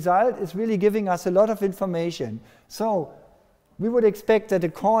the result is really giving us a lot of information. So we would expect that a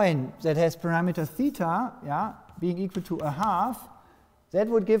coin that has parameter theta, yeah, being equal to a half, that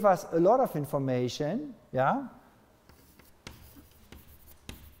would give us a lot of information, yeah.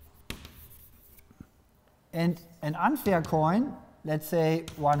 And an unfair coin, let's say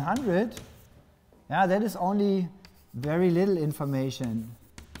 100, yeah, that is only very little information.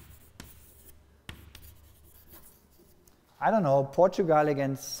 I don't know, Portugal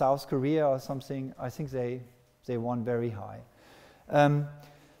against South Korea or something, I think they won very high.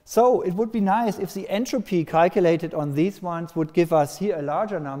 So it would be nice if the entropy calculated on these ones would give us here a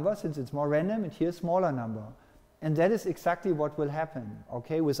larger number, since it's more random, and here a smaller number. And that is exactly what will happen,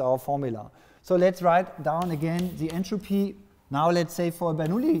 okay, with our formula. So let's write down again the entropy, now let's say for a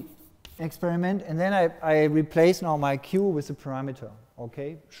Bernoulli experiment, and then I replace now my q with a parameter,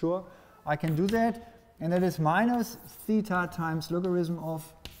 okay, sure, I can do that. And that is minus theta times logarithm of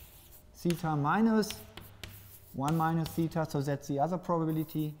theta minus 1 minus theta, so that's the other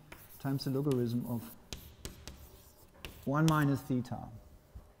probability, times the logarithm of 1 minus theta.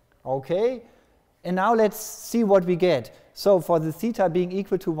 Okay, And now let's see what we get. So for the theta being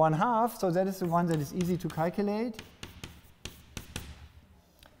equal to 1/2, so that is the one that is easy to calculate.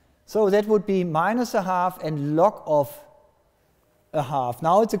 So that would be -1/2 and log of 1/2.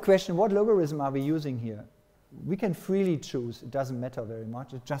 Now it's a question, what logarithm are we using here? We can freely choose. It doesn't matter very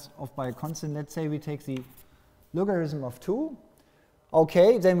much. It's just off by a constant. Let's say we take the logarithm of 2.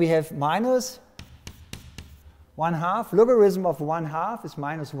 Okay, then we have -1/2. Logarithm of 1/2 is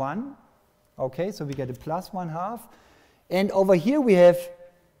 -1. Okay, so we get a +1/2. And over here we have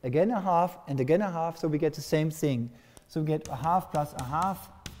again 1/2 and again 1/2, so we get the same thing. So we get 1/2 plus 1/2.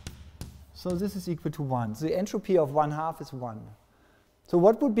 So this is equal to 1. So the entropy of 1/2 is 1. So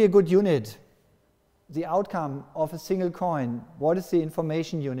what would be a good unit? The outcome of a single coin. What is the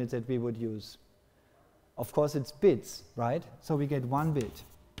information unit that we would use? Of course, it's bits, right? So we get 1 bit.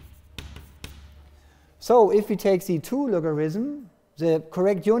 So if we take the 2 logarithm, the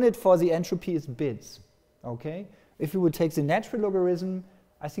correct unit for the entropy is bits. Okay? If we would take the natural logarithm,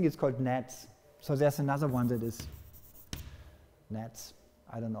 I think it's called nats. So there's another one that is nats.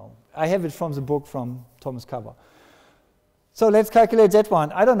 I don't know. I have it from the book from Thomas Cover. So let's calculate that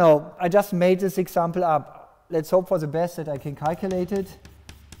one. I don't know. I just made this example up. Let's hope for the best that I can calculate it.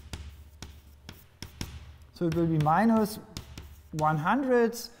 So it will be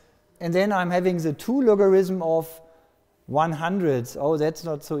 -100, and then I'm having the 2 logarithm of 100. Oh, that's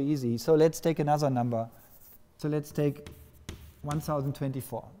not so easy. So let's take another number. So let's take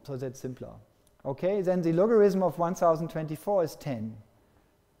 1024. So that's simpler. Okay, then the logarithm of 1024 is 10.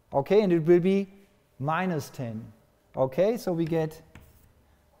 Okay, and it will be -10. Okay, so we get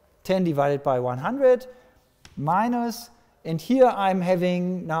 10 divided by 100 minus, and here I'm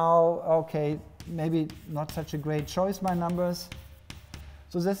having now, okay, maybe not such a great choice, my numbers.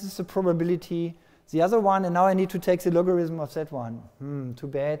 So this is the probability. The other one, and now I need to take the logarithm of that one. Too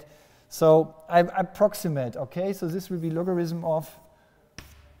bad. So I approximate, okay, so this will be logarithm of,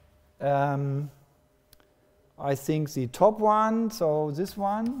 I think the top one, so this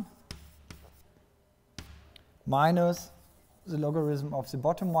one, minus the logarithm of the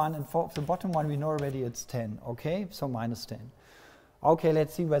bottom one, and for the bottom one we know already it's 10, okay, so -10. Okay,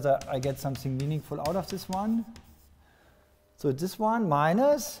 let's see whether I get something meaningful out of this one. So this one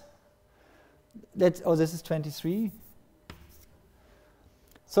minus, oh, this is 23.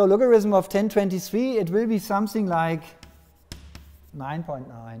 So logarithm of 1023, it will be something like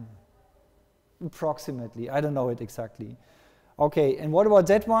 9.9, approximately. I don't know it exactly. Okay, and what about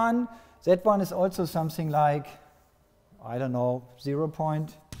that one? That one is also something like, I don't know,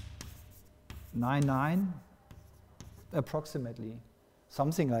 0.99, approximately.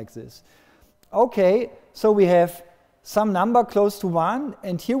 Something like this. Okay, so we have some number close to 1,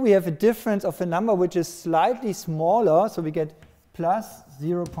 and here we have a difference of a number which is slightly smaller, so we get plus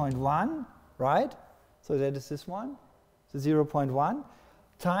 0.1, right? So that is this one, the 0.1,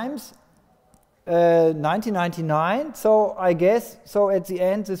 times 1999, so I guess, so at the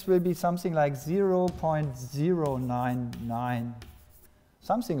end this will be something like 0.099,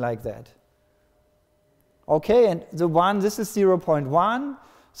 something like that. Okay, and the one, this is 0.1,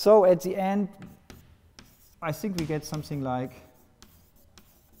 so at the end I think we get something like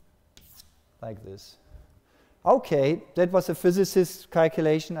this. Okay, that was a physicist's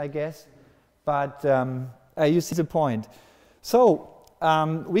calculation, I guess, but you see the point. So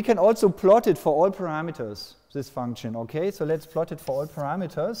we can also plot it for all parameters, this function, okay? So let's plot it for all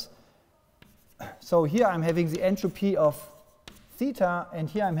parameters. So here I'm having the entropy of theta, and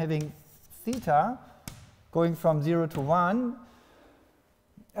here I'm having theta going from 0 to 1.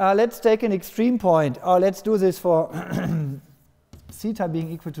 Let's take an extreme point. Let's do this for theta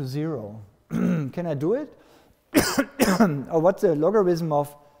being equal to 0. Can I do it? Or what's the logarithm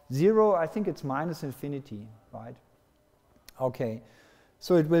of 0? I think it's -infinity, right? Okay.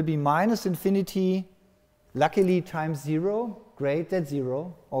 So it will be -infinity, luckily times 0. Great, that's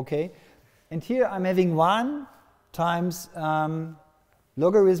 0. Okay. And here I'm having 1 times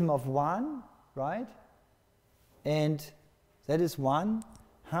logarithm of 1, right? And that is 1.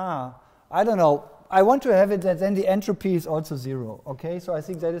 I don't know. I want to have it that then the entropy is also 0. Okay, so I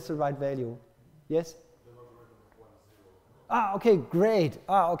think that is the right value. Yes? The logarithm of 1 is 0. Okay, great.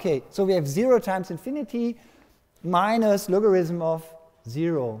 Okay, so we have 0 times infinity minus logarithm of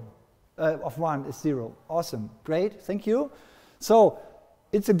 0, of 1 is 0. Awesome, great, thank you. So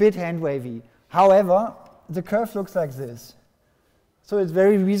it's a bit hand-wavy. However, the curve looks like this. So it's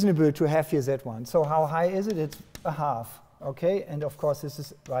very reasonable to have here that one. So how high is it? It's 1/2. Okay, and of course this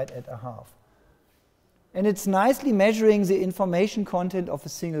is right at 1/2. And it's nicely measuring the information content of a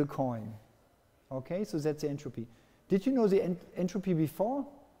single coin. Okay, so that's the entropy. Did you know the entropy before?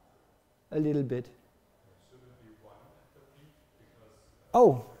 a little bit. Should it be 1 at the peak? Because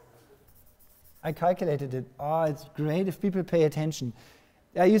Oh, I calculated it. Oh, it's great if people pay attention.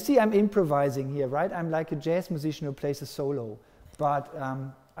 You see, I'm improvising here, right? I'm like a jazz musician who plays a solo. But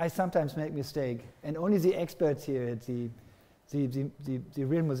I sometimes make mistakes. And only the experts here, the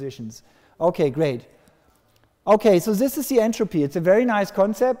real musicians. Okay, great. Okay, so this is the entropy. It's a very nice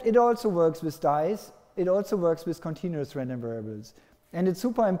concept. It also works with dice. It also works with continuous random variables. And it's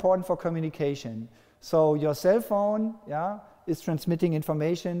super important for communication. So your cell phone, yeah, is transmitting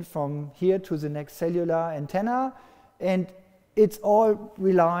information from here to the next cellular antenna. And it's all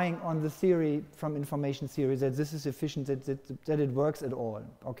relying on the theory from information theory that this is efficient, that it works at all.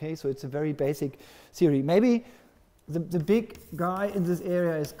 Okay, so it's a very basic theory. Maybe the big guy in this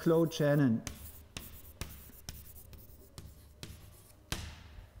area is Claude Shannon.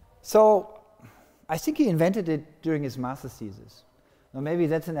 So I think he invented it during his master's thesis. Now maybe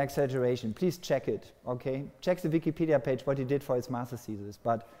that's an exaggeration. Please check it, okay? Check the Wikipedia page what he did for his master's thesis.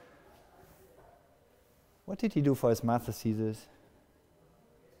 But what did he do for his master's thesis?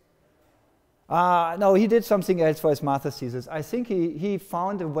 No, he did something else for his master's thesis. I think he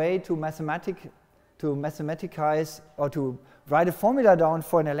found a way to mathematicize or to write a formula down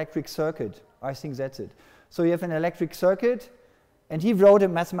for an electric circuit. I think that's it. So you have an electric circuit, and he wrote a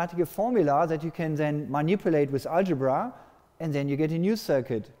mathematical formula that you can then manipulate with algebra, and then you get a new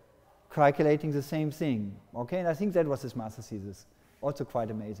circuit calculating the same thing. Okay, and I think that was his master's thesis. Also quite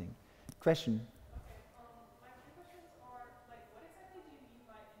amazing. Question? Okay, my two questions are, like, what exactly do you mean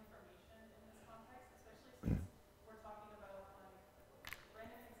by information in this context, especially since we're talking about like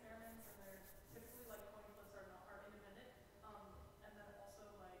random experiments and they're typically like coin flips are independent, and then also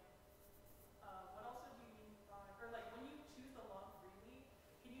like what also do you mean by, or like when you choose the log freely,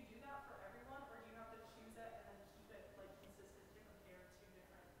 can you do that for everyone, or do you have to choose it and then keep it like consistent to compare two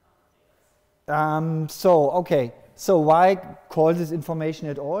different data? Okay. So why call this information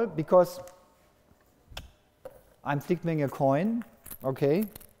at all? Because I'm flipping a coin. Okay.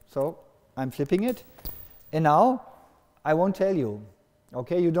 So I'm flipping it. And now I won't tell you.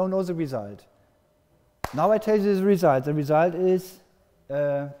 Okay. You don't know the result. Now I tell you the result. The result is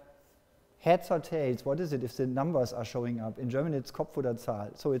heads or tails. What is it if the numbers are showing up? In German it's Kopf oder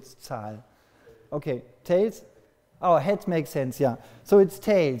Zahl. So it's Zahl. Okay. Tails. Oh, heads makes sense. Yeah. So it's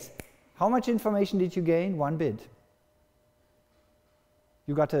tails. How much information did you gain? 1 bit.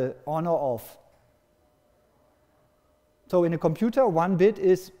 You got a on or off. So in a computer, 1 bit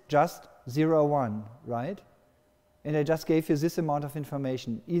is just 0 or 1, right? And I just gave you this amount of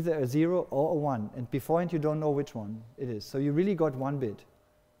information, either a 0 or a 1. And beforehand, you don't know which one it is. So you really got 1 bit.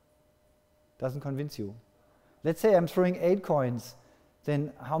 Doesn't convince you. Let's say I'm throwing 8 coins.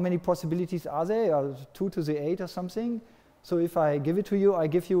 Then how many possibilities are there? 2 to the 8 or something? So if I give it to you, I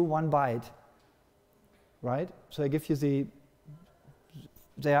give you 1 byte, right? So I give you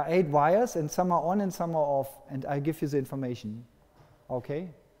there are 8 wires, and some are on and some are off, and I give you the information. Okay?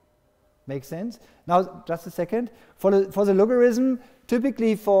 Makes sense? Now, just a second. For the logarithm,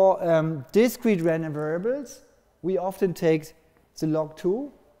 typically for discrete random variables, we often take the log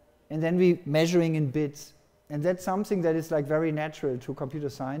 2, and then we measuring in bits. And that's something that is like very natural to computer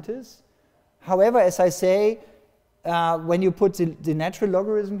scientists. However, as I say, when you put the natural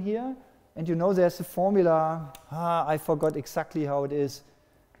logarithm here, and you know there's a formula, I forgot exactly how it is.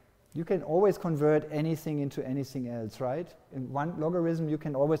 You can always convert anything into anything else, right? In one logarithm, you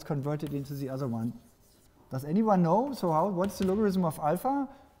can always convert it into the other one. Does anyone know? So what's the logarithm of alpha?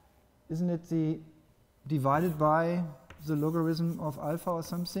 Isn't it the divided by the logarithm of alpha or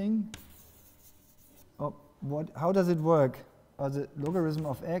something? Oh, how does it work? Or the logarithm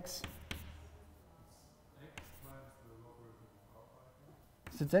of x?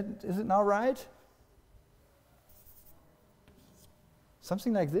 Is it now right?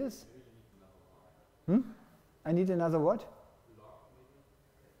 Something like this? I need another what?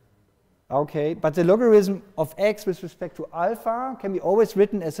 Okay, but the logarithm of x with respect to alpha can be always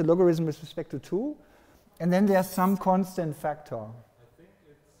written as a logarithm with respect to 2, and then there's some constant factor. I think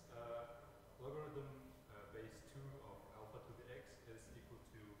it's logarithm base 2 of alpha to the x is equal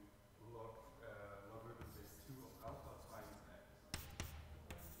to logarithm base 2 of alpha times x.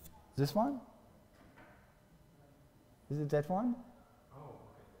 This one? Is it that one? Oh,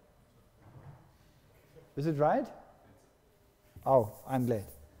 okay. Is it right? Oh, I'm glad.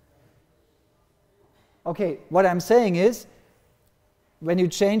 Okay, what I'm saying is, when you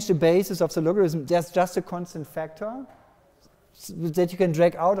change the basis of the logarithm, there's just a constant factor that you can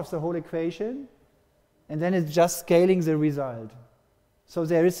drag out of the whole equation, and then it's just scaling the result. So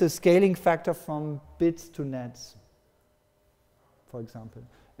there is a scaling factor from bits to nets, for example.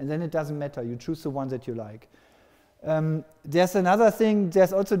 and then it doesn't matter. You choose the one that you like. There's another thing.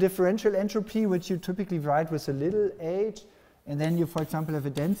 There's also differential entropy, which you typically write with a little h, and then you, for example, have a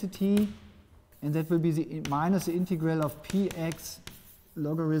density, and that will be the minus the integral of px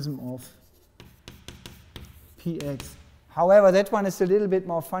logarithm of px. However, that one is a little bit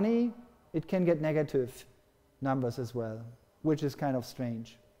more funny. It can get negative numbers as well, which is kind of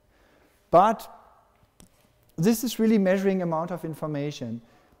strange. But this is really measuring amount of information.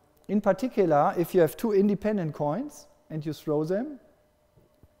 In particular, if you have two independent coins and you throw them,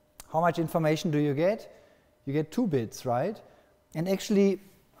 how much information do you get? You get 2 bits, right? And actually,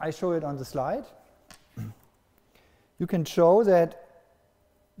 I show it on the slide. You can show that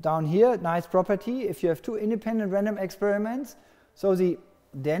down here, nice property, if you have 2 independent random experiments, so the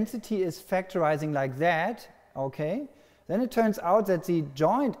density is factorizing like that, okay? Then it turns out that the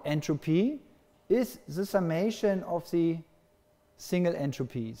joint entropy is the summation of the single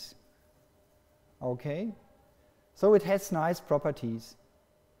entropies. Okay? So it has nice properties.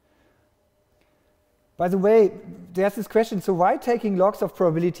 By the way, there's this question, so why taking logs of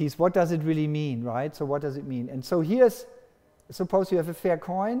probabilities? What does it really mean, right? So what does it mean? And so here's, suppose you have a fair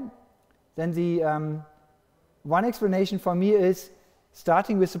coin, then the one explanation for me is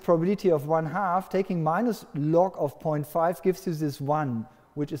starting with the probability of 1/2, taking minus log of 0.5 gives you this 1,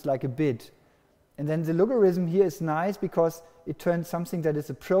 which is like a bit. And then the logarithm here is nice because it turns something that is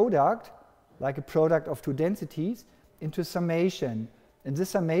a product, like a product of 2 densities, into summation. And this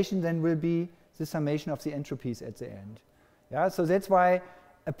summation then will be the summation of the entropies at the end. Yeah, so that's why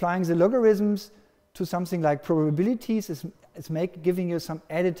applying the logarithms to something like probabilities is giving you some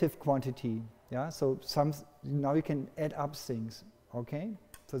additive quantity. Yeah, so now you can add up things. Okay,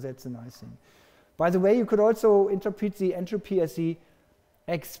 so that's a nice thing. By the way, you could also interpret the entropy as the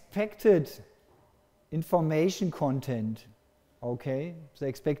expected information content. Okay, the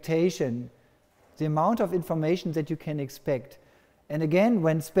expectation, the amount of information that you can expect. And again,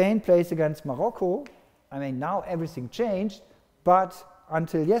 when Spain plays against Morocco, I mean, now everything changed, but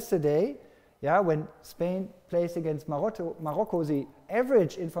until yesterday, yeah, when Spain plays against Morocco, the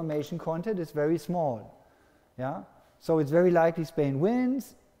average information content is very small. Yeah, so it's very likely Spain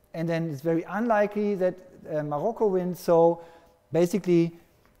wins, and then it's very unlikely that Morocco wins. So basically,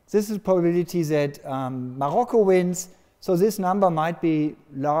 this is probability that Morocco wins. So this number might be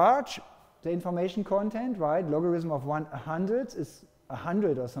large, the information content, right? Logarithm of 100 is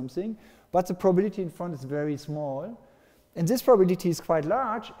 100 or something, but the probability in front is very small. And this probability is quite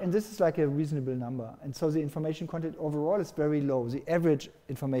large, and this is like a reasonable number. And so the information content overall is very low, the average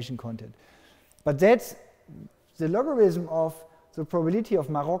information content. But that's the logarithm of the probability of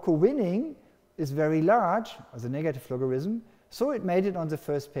Morocco winning is very large, or the negative logarithm, so it made it on the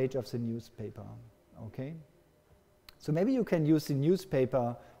first page of the newspaper. Okay? So maybe you can use the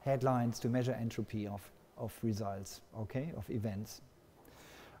newspaper headlines to measure entropy of results, okay, of events.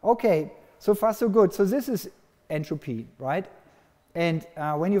 Okay, so far so good. So this is entropy, right? And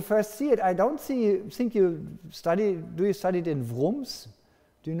when you first see it, I don't think you studied, do you study it in Vrooms?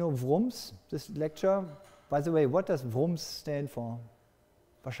 Do you know Vrooms, this lecture? By the way, what does Vrooms stand for?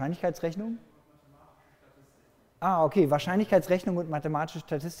 Wahrscheinlichkeitsrechnung? Ah, okay, Wahrscheinlichkeitsrechnung und mathematische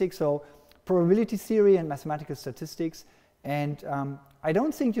Statistik, so probability theory and mathematical statistics. And I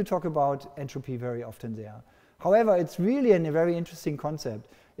don't think you talk about entropy very often there. However, it's really a very interesting concept.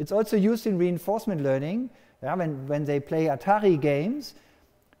 It's also used in reinforcement learning. Yeah, when they play Atari games,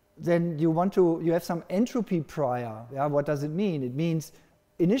 then you have some entropy prior. Yeah, what does it mean? It means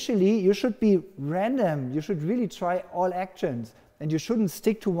initially you should be random. You should really try all actions, and you shouldn't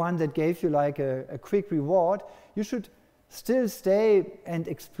stick to one that gave you like a quick reward. You should still stay and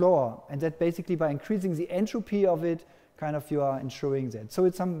explore, and that basically by increasing the entropy of it, kind of you are ensuring that. So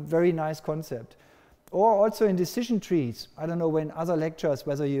it's some very nice concept. Or also in decision trees. I don't know when other lectures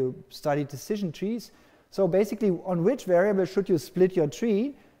whether you study decision trees. So basically, on which variable should you split your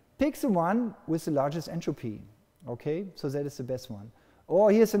tree? Pick the one with the largest entropy. Okay, so that is the best one.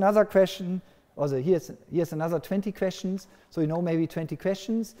 Or here's another question. Also here's another 20 questions. So you know maybe 20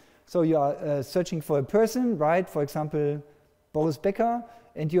 questions. So you are searching for a person, right? For example, Boris Becker,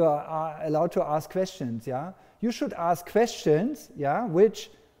 and you are allowed to ask questions. Yeah, you should ask questions. Yeah,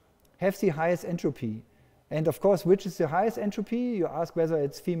 which have the highest entropy. And of course, which is the highest entropy? You ask whether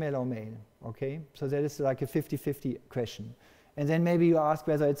it's female or male. Okay, so that is like a 50-50 question. And then maybe you ask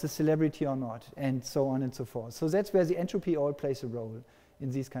whether it's a celebrity or not, and so on and so forth. So that's where the entropy all plays a role in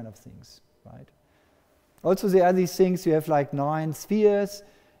these kind of things, right? Also, there are these things, you have like 9 spheres,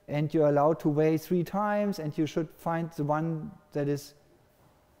 and you're allowed to weigh 3 times, and you should find the one that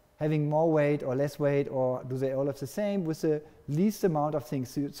having more weight or less weight, or do they all have the same, with the least amount of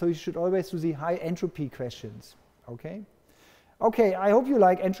things. So you should always do the high entropy questions. Okay? Okay, I hope you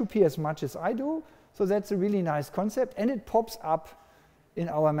like entropy as much as I do. So that's a really nice concept, and it pops up in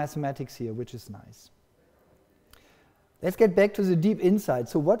our mathematics here, which is nice. Let's get back to the deep insight.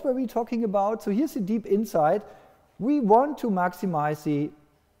 So what were we talking about? So here's the deep insight. We want to maximize the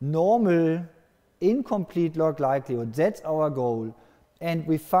normal incomplete log likelihood. That's our goal. And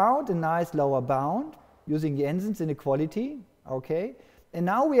we found a nice lower bound using the Jensen's inequality. Okay? And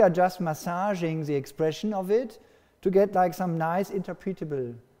now we are just massaging the expression of it to get like some nice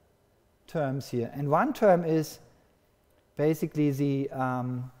interpretable terms here. And one term is basically the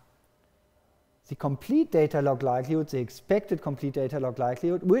complete data log likelihood, the expected complete data log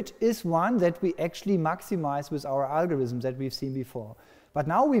likelihood, which is one that we actually maximize with our algorithms that we've seen before. But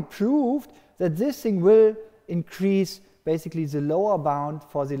now we proved that this thing will increase basically the lower bound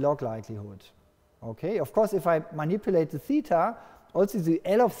for the log likelihood. Okay? Of course, if I manipulate the theta, also the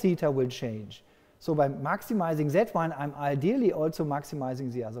L of theta will change. So by maximizing that one, I'm ideally also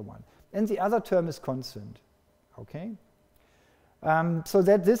maximizing the other one. And the other term is constant. Okay? So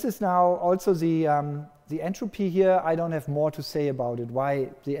that this is now also the entropy here. I don't have more to say about it, why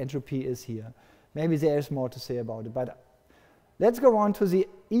the entropy is here. Maybe there is more to say about it. But let's go on to the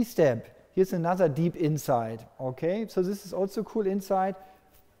E step. Here's another deep insight. Okay? So this is also cool insight.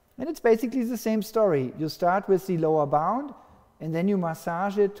 And it's basically the same story. You start with the lower bound, and then you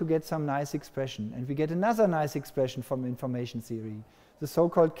massage it to get some nice expression. And we get another nice expression from information theory, the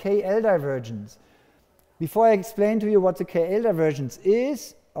so-called KL divergence. Before I explain to you what the KL divergence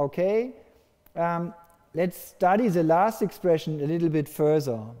is, okay, let's study the last expression a little bit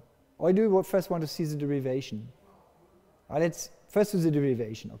further. Or do you first want to see the derivation? Let's first do the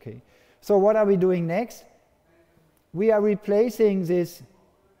derivation, okay. So what are we doing next? We are replacing this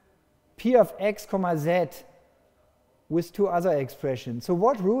P of x, z with two other expressions. So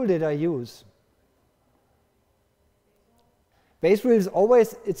what rule did I use? Base rule is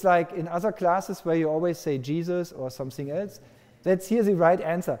always, it's like in other classes where you always say Jesus or something else. That's here the right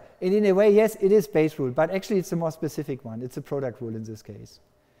answer. And in a way, yes, it is base rule, but actually it's a more specific one. It's a product rule in this case.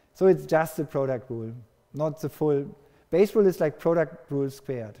 So it's just the product rule, not the full. Base rule is like product rule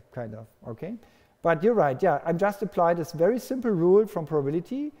squared, kind of, okay? But you're right, yeah, I've just applied this very simple rule from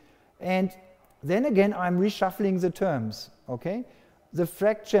probability, and then again, I'm reshuffling the terms, okay? The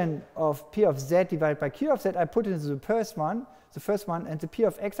fraction of P of z divided by Q of z, I put into the first one, and the P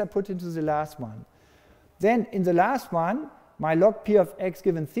of x I put into the last one. Then in the last one, my log P of x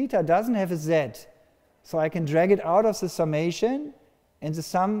given theta doesn't have a z, so I can drag it out of the summation, and the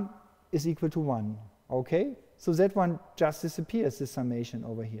sum is equal to 1, okay? So that one just disappears, the summation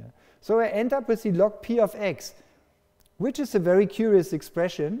over here. So I end up with the log P of x, which is a very curious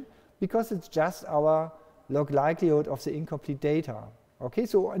expression, because it's just our log likelihood of the incomplete data. Okay,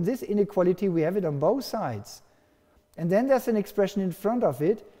 so in this inequality, we have it on both sides. And then there's an expression in front of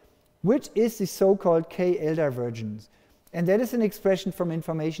it, which is the so-called KL divergence. And that is an expression from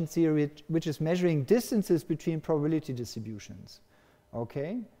information theory which is measuring distances between probability distributions.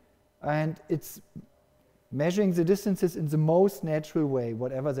 Okay? And it's measuring the distances in the most natural way,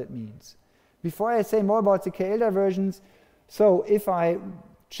 whatever that means. Before I say more about the KL divergence, so if I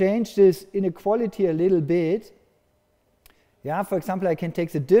change this inequality a little bit, yeah, for example, I can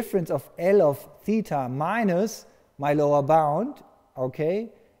take the difference of L of theta minus my lower bound, okay,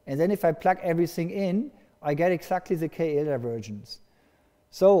 and then if I plug everything in, I get exactly the KL divergence.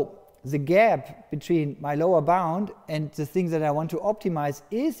 So the gap between my lower bound and the thing that I want to optimize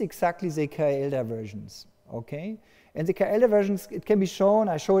is exactly the KL divergence, okay? And the KL divergence, it can be shown,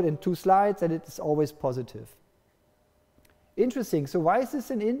 I show it in 2 slides, that it is always positive. Interesting. So why is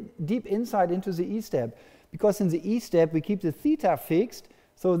this a deep insight into the E step? Because in the E step, we keep the theta fixed.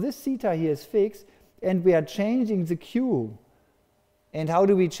 So this theta here is fixed, and we are changing the Q. And how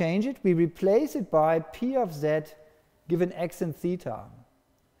do we change it? We replace it by P of z given x and theta.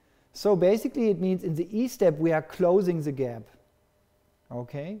 So basically, it means in the E step, we are closing the gap.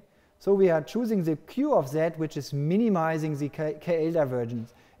 Okay? So we are choosing the Q of z, which is minimizing the KL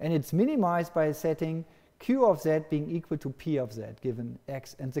divergence. And it's minimized by setting Q of z being equal to P of z given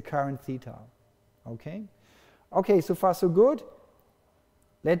x and the current theta. Okay? Okay, so far so good.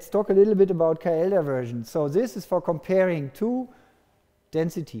 Let's talk a little bit about KL divergence. So this is for comparing two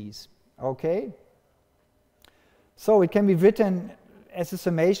densities. Okay? So it can be written as a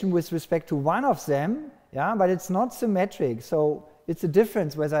summation with respect to one of them, yeah, but it's not symmetric. So it's a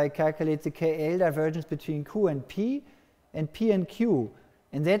difference whether I calculate the KL divergence between Q and P and Q.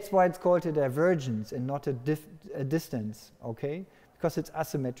 And that's why it's called a divergence and not a distance, okay? because it's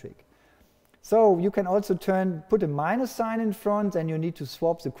asymmetric. So you can also put a minus sign in front, and you need to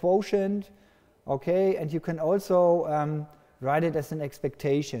swap the quotient, okay? And you can also write it as an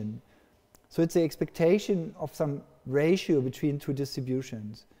expectation. So it's the expectation of some ratio between two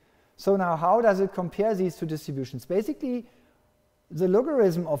distributions. So now how does it compare these two distributions? Basically, the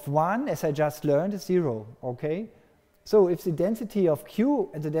logarithm of 1, as I just learned, is 0, okay? So if the density of Q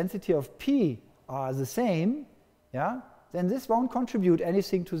and the density of P are the same, yeah, then this won't contribute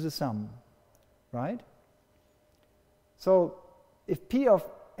anything to the sum, right? So if P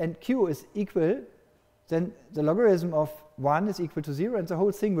and Q is equal, then the logarithm of 1 is equal to 0, and the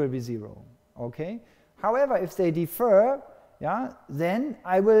whole thing will be 0, okay? However, if they differ, yeah, then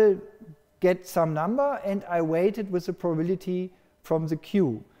I will get some number, and I weight it with the probability from the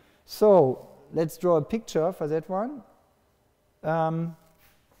Q. So let's draw a picture for that one.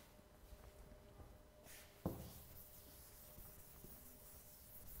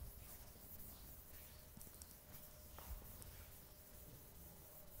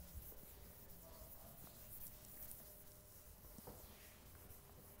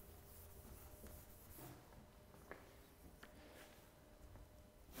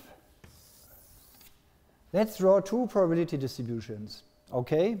 Let's draw two probability distributions.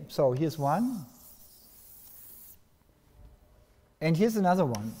 Okay, so here's one. And here's another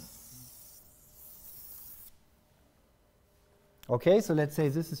one. Okay, so let's say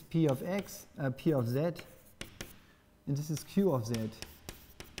this is P of X, P of Z, and this is Q of Z.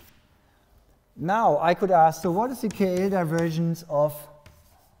 Now I could ask, so what is the KL divergence of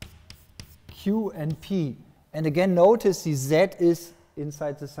Q and P? And again, notice the Z is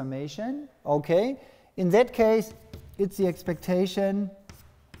inside the summation. Okay. In that case, it's the expectation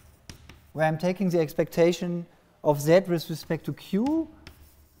where I'm taking the expectation of Z with respect to Q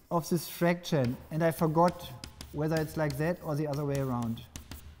of this fraction. And I forgot whether it's like that or the other way around.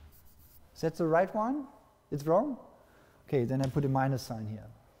 Is that the right one? It's wrong? Okay, then I put a minus sign here.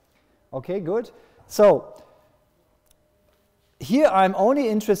 Okay, good. So here I'm only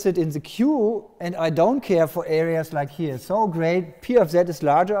interested in the Q, and I don't care for areas like here. So great, P of Z is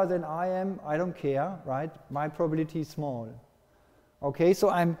larger than I am. I don't care, right? My probability is small. Okay, so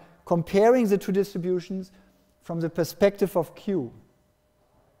I'm comparing the two distributions from the perspective of Q.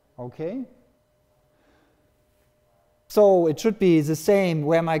 Okay? So it should be the same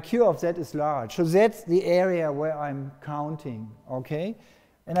where my Q of Z is large. So that's the area where I'm counting. Okay?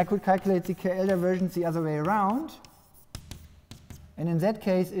 And I could calculate the KL divergence the other way around. And in that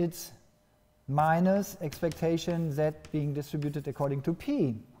case, it's minus expectation Z being distributed according to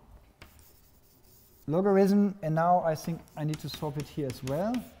P. Logarithm, and now I think I need to swap it here as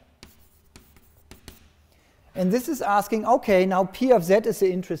well. And this is asking, okay, now P of Z is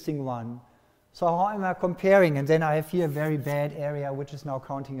the interesting one. So how am I comparing? And then I have here a very bad area, which is now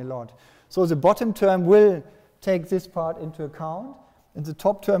counting a lot. So the bottom term will take this part into account, and the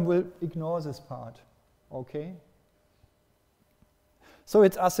top term will ignore this part. Okay? So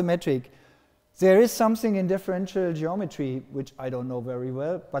it's asymmetric. There is something in differential geometry, which I don't know very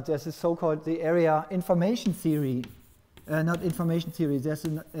well, but there's this so-called the area information theory. Not information theory, there's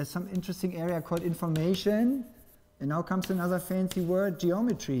some interesting area called information, and now comes another fancy word,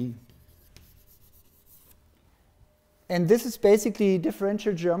 geometry. And this is basically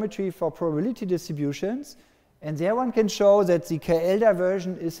differential geometry for probability distributions, and there one can show that the KL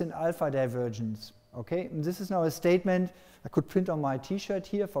divergence is an alpha divergence. Okay, and this is now a statement I could print on my t-shirt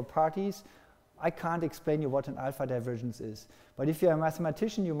here for parties. I can't explain you what an alpha divergence is, but if you're a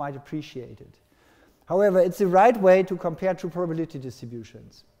mathematician, you might appreciate it. However, it's the right way to compare two probability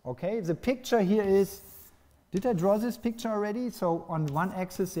distributions. Okay, the picture here is, did I draw this picture already? So on one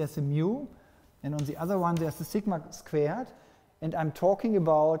axis there's a mu, and on the other one there's the sigma squared, and I'm talking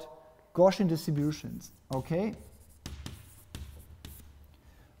about Gaussian distributions. Okay.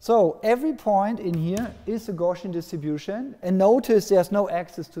 So every point in here is a Gaussian distribution, and notice there's no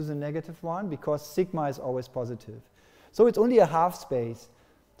axis to the negative one because sigma is always positive. So it's only a half space.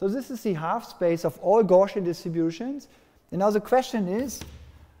 So this is the half space of all Gaussian distributions. And now the question is,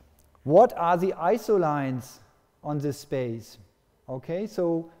 what are the isolines on this space? Okay,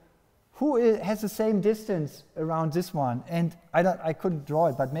 so who has the same distance around this one? And I couldn't draw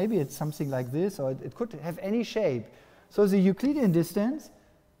it, but maybe it's something like this, or it could have any shape. So the Euclidean distance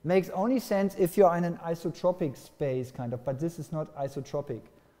makes only sense if you're in an isotropic space, kind of, but this is not isotropic.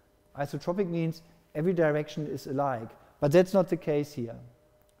 Isotropic means every direction is alike, but that's not the case here.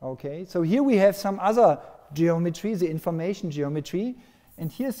 Okay, so here we have some other geometry, the information geometry,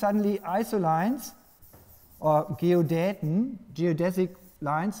 and here suddenly isolines or geodesic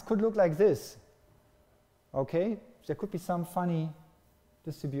lines could look like this. Okay, there could be some funny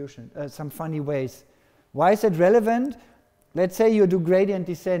distribution, some funny ways. Why is that relevant? Let's say you do gradient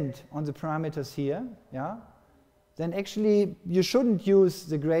descent on the parameters here, yeah? Then actually you shouldn't use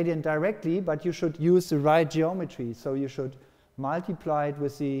the gradient directly, but you should use the right geometry. So you should multiply it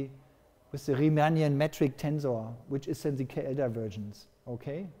with the Riemannian metric tensor, which is then the KL divergence,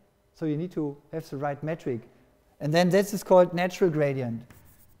 okay? So you need to have the right metric. And then this is called natural gradient.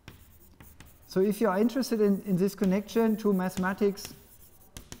 So if you are interested in this connection to mathematics,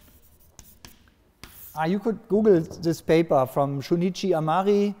 you could Google this paper from Shunichi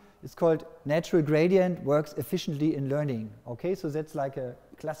Amari. It's called Natural Gradient Works Efficiently in Learning. Okay, so that's like a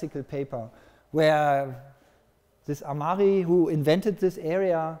classical paper where this Amari, who invented this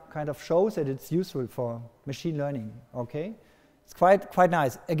area, kind of shows that it's useful for machine learning. Okay, it's quite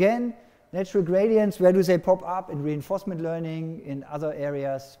nice. Again, natural gradients, where do they pop up? In reinforcement learning, in other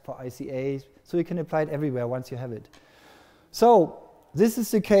areas for ICAs. So you can apply it everywhere once you have it. So this is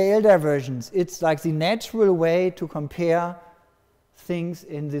the KL divergence. It's like the natural way to compare things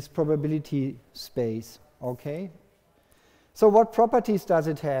in this probability space. Okay. So what properties does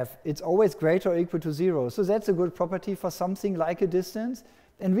it have? It's always greater or equal to 0. So that's a good property for something like a distance.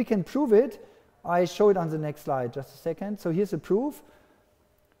 And we can prove it. I show it on the next slide, just a second. So here's the proof.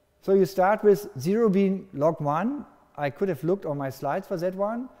 So you start with 0 being log 1. I could have looked on my slides for that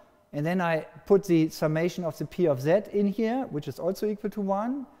one. And then I put the summation of the P of Z in here, which is also equal to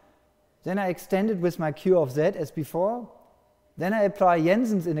 1. Then I extend it with my Q of Z as before. Then I apply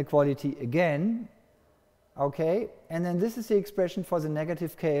Jensen's inequality again. Okay, and then this is the expression for the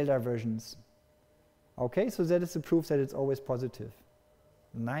negative KL divergence. Okay, so that is the proof that it's always positive.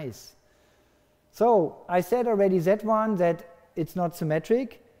 Nice. So I said already Z1 that it's not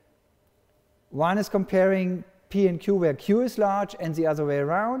symmetric. One is comparing P and Q where Q is large and the other way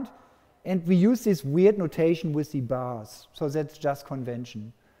around. And we use this weird notation with the bars. So that's just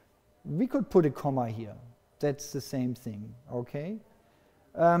convention. We could put a comma here. That's the same thing. Okay.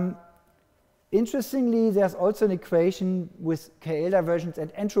 Interestingly, there's also an equation with KL divergence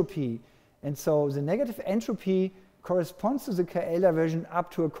and entropy. And so the negative entropy corresponds to the KL divergence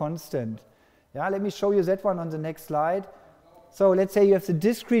up to a constant. Yeah, let me show you that one on the next slide. So let's say you have the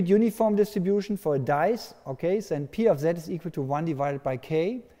discrete uniform distribution for a dice. Okay, so then P of Z is equal to 1 divided by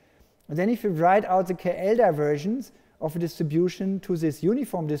K. And then if you write out the KL divergence of a distribution to this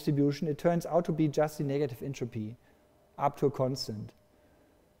uniform distribution, it turns out to be just the negative entropy up to a constant.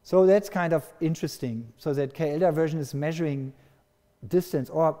 So that's kind of interesting. So that KL divergence is measuring distance,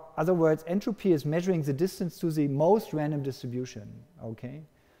 or other words, entropy is measuring the distance to the most random distribution. Okay,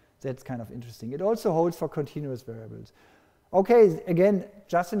 that's kind of interesting. It also holds for continuous variables. Okay, again,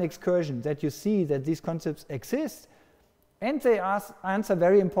 just an excursion that you see that these concepts exist, and they answer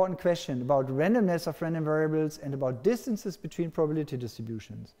very important questions about randomness of random variables and about distances between probability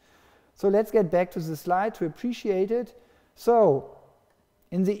distributions. So let's get back to the slide to appreciate it. So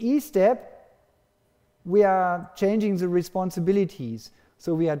in the E step, we are changing the responsibilities.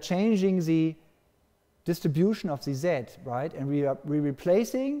 So we are changing the distribution of the Z, right? And we're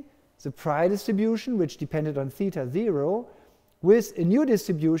replacing the prior distribution, which depended on theta 0, with a new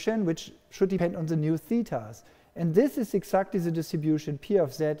distribution, which should depend on the new thetas. And this is exactly the distribution P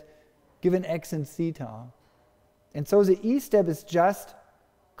of Z given x and theta. And so the E step is just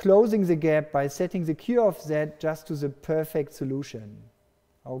closing the gap by setting the Q of Z just to the perfect solution.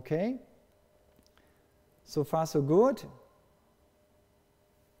 Okay? So far, so good.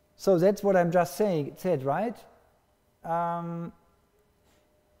 So that's what I'm just said, right?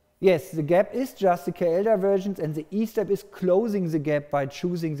 Yes, the gap is just the KL divergence, and the E step is closing the gap by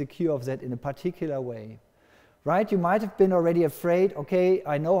choosing the Q of Z in a particular way. Right? You might have been already afraid, okay,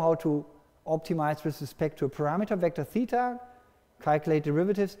 I know how to optimize with respect to a parameter vector theta, calculate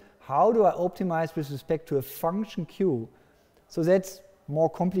derivatives. How do I optimize with respect to a function Q? So that's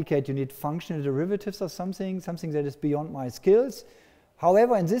more complicated. You need functional derivatives or something that is beyond my skills.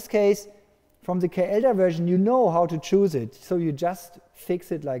 However, in this case, from the KL divergence, you know how to choose it. So you just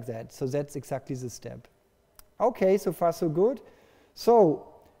fix it like that. So that's exactly the step. Okay, so far so good. So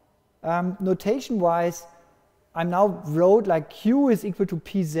notation-wise, I now wrote like Q is equal to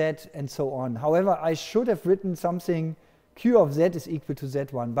PZ and so on. However, I should have written something Q of Z is equal to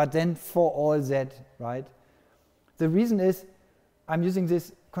Z1, but then for all Z, right? The reason is I'm using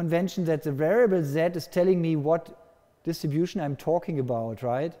this convention that the variable Z is telling me what distribution I'm talking about,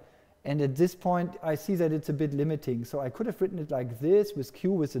 right? And at this point, I see that it's a bit limiting. So I could have written it like this with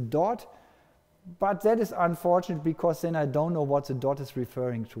Q with a dot, but that is unfortunate because then I don't know what the dot is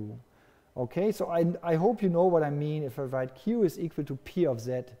referring to. Okay, so I hope you know what I mean if I write Q is equal to P of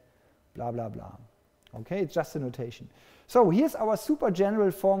Z, blah, blah, blah. Okay, it's just a notation. So here's our super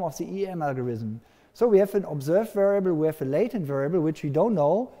general form of the EM algorithm. So we have an observed variable, we have a latent variable, which we don't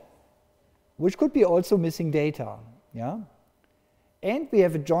know, which could be also missing data. Yeah? And we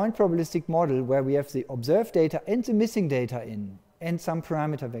have a joint probabilistic model where we have the observed data and the missing data in, and some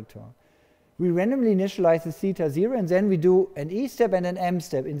parameter vector. We randomly initialize the theta 0, and then we do an E step and an M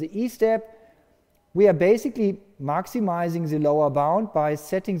step. In the E step, we are basically maximizing the lower bound by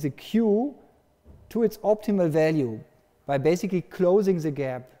setting the Q to its optimal value, by basically closing the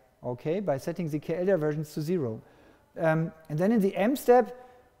gap, okay, by setting the KL divergence to 0. And then in the M step,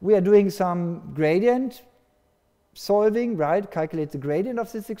 we are doing some gradient solving, right? Calculate the gradient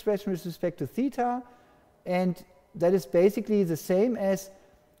of this expression with respect to theta, and that is basically the same as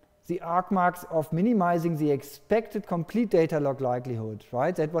the argmax of minimizing the expected complete data log likelihood,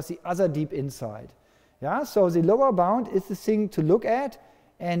 right? That was the other deep insight. Yeah, so the lower bound is the thing to look at,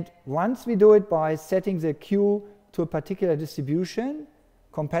 and once we do it by setting the Q to a particular distribution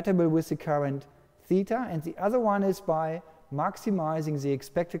compatible with the current theta, and the other one is by maximizing the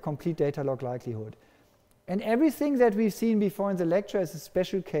expected complete data log likelihood. And everything that we've seen before in the lecture is a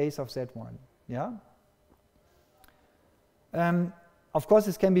special case of that one. Yeah? Of course,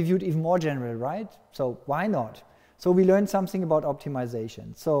 this can be viewed even more general, right? So why not? So we learned something about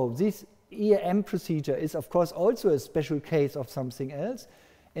optimization. So this EM procedure is, of course, also a special case of something else.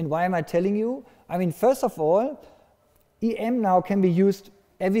 And why am I telling you? I mean, first of all, EM now can be used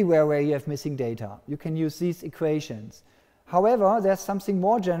everywhere where you have missing data. You can use these equations. However, there's something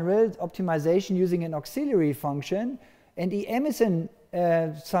more general, optimization using an auxiliary function, and EM is in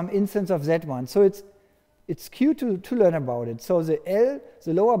some instance of that one. So it's cute to learn about it. So the L,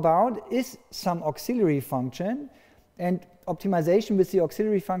 the lower bound, is some auxiliary function, and optimization with the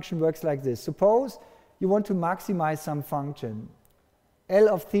auxiliary function works like this. Suppose you want to maximize some function, L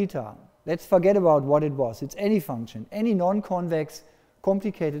of theta. Let's forget about what it was. It's any function, any non-convex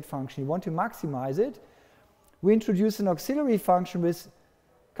complicated function. You want to maximize it. We introduce an auxiliary function with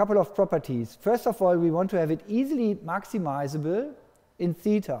a couple of properties. First of all, we want to have it easily maximizable in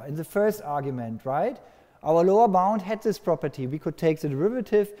theta, in the first argument, right? Our lower bound had this property. We could take the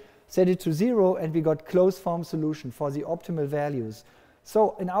derivative, set it to 0, and we got closed form solution for the optimal values.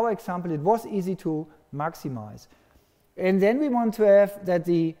 So in our example, it was easy to maximize. And then we want to have that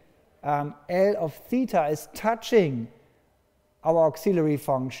the L of theta is touching our auxiliary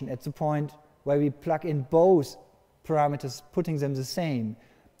function at the point where we plug in both parameters, putting them the same.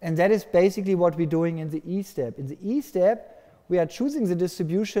 And that is basically what we're doing in the E step. In the E step, we are choosing the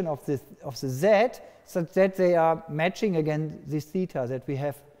distribution of the Z such that they are matching again this theta that we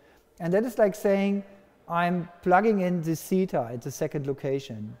have. And that is like saying I'm plugging in this theta at the second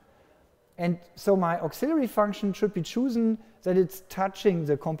location. And so my auxiliary function should be chosen that it's touching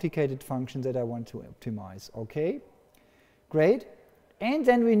the complicated function that I want to optimize. Okay? Great. And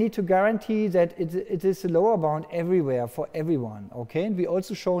then we need to guarantee that it is a lower bound everywhere for everyone. Okay? And we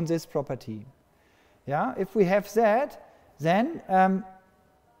also shown this property. Yeah? If we have that, then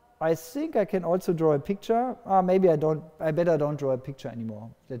I think I can also draw a picture. Maybe I don't. I better don't draw a picture anymore.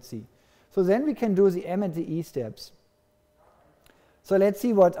 Let's see. So then we can do the M and the E steps. So let's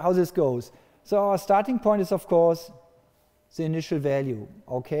see how this goes. So our starting point is, of course, the initial value.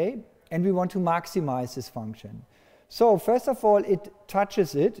 Okay? And we want to maximize this function. So first of all, it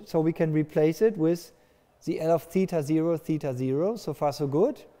touches it. So we can replace it with the L of theta 0, theta 0. So far, so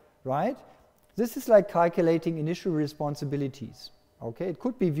good. Right? This is like calculating initial responsibilities. Okay, it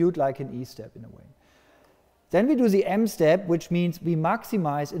could be viewed like an E step in a way. Then we do the M step, which means we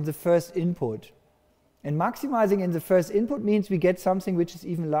maximize in the first input. And maximizing in the first input means we get something which is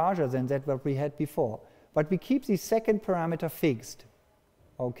even larger than that what we had before. But we keep the second parameter fixed.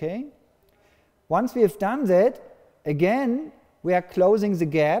 Okay? Once we have done that, again, we are closing the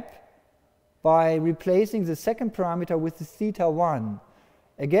gap by replacing the second parameter with the theta 1.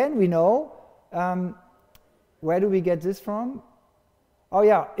 Again, we know, where do we get this from? Oh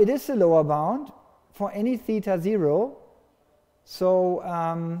yeah, it is the lower bound for any theta 0.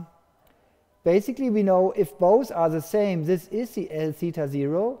 So basically we know if both are the same, this is the L theta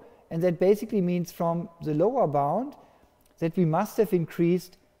 0, and that basically means from the lower bound that we must have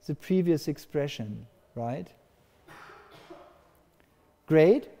increased the previous expression, right?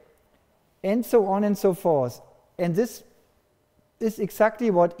 Great. And so on and so forth. And this is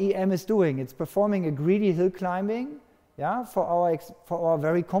exactly what EM is doing. It's performing a greedy hill climbing, yeah, for our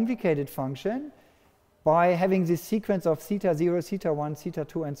very complicated function by having this sequence of theta 0, theta 1, theta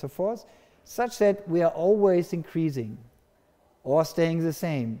 2, and so forth, such that we are always increasing or staying the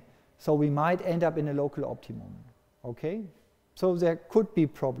same. So we might end up in a local optimum. Okay? So there could be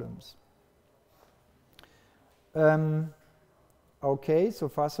problems. Okay, so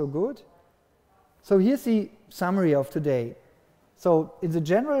far so good. So here's the summary of today. So in the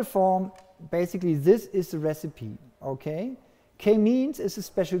general form, basically this is the recipe, okay? K-means is a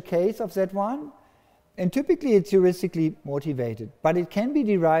special case of that one, and typically it's heuristically motivated, but it can be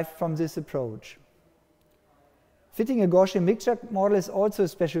derived from this approach. Fitting a Gaussian mixture model is also a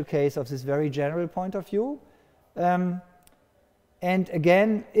special case of this very general point of view. And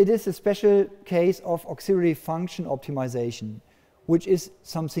again, it is a special case of auxiliary function optimization, which is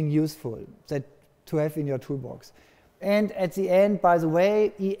something useful to have in your toolbox. And at the end, by the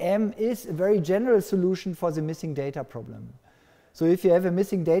way, EM is a very general solution for the missing data problem. So if you have a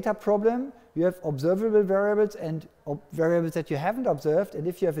missing data problem, you have observable variables and variables that you haven't observed. And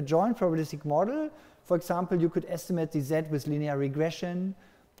if you have a joint probabilistic model, for example, you could estimate the Z with linear regression,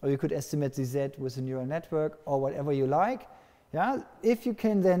 or you could estimate the Z with a neural network, or whatever you like. Yeah? If you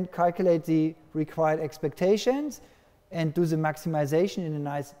can then calculate the required expectations and do the maximization in a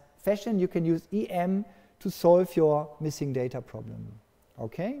nice fashion, you can use EM to solve your missing data problem.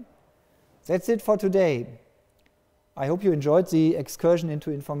 Okay? That's it for today. I hope you enjoyed the excursion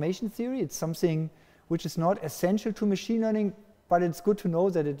into information theory. It's something which is not essential to machine learning, but it's good to know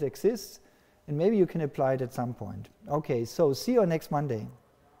that it exists, and maybe you can apply it at some point. Okay, so see you next Monday.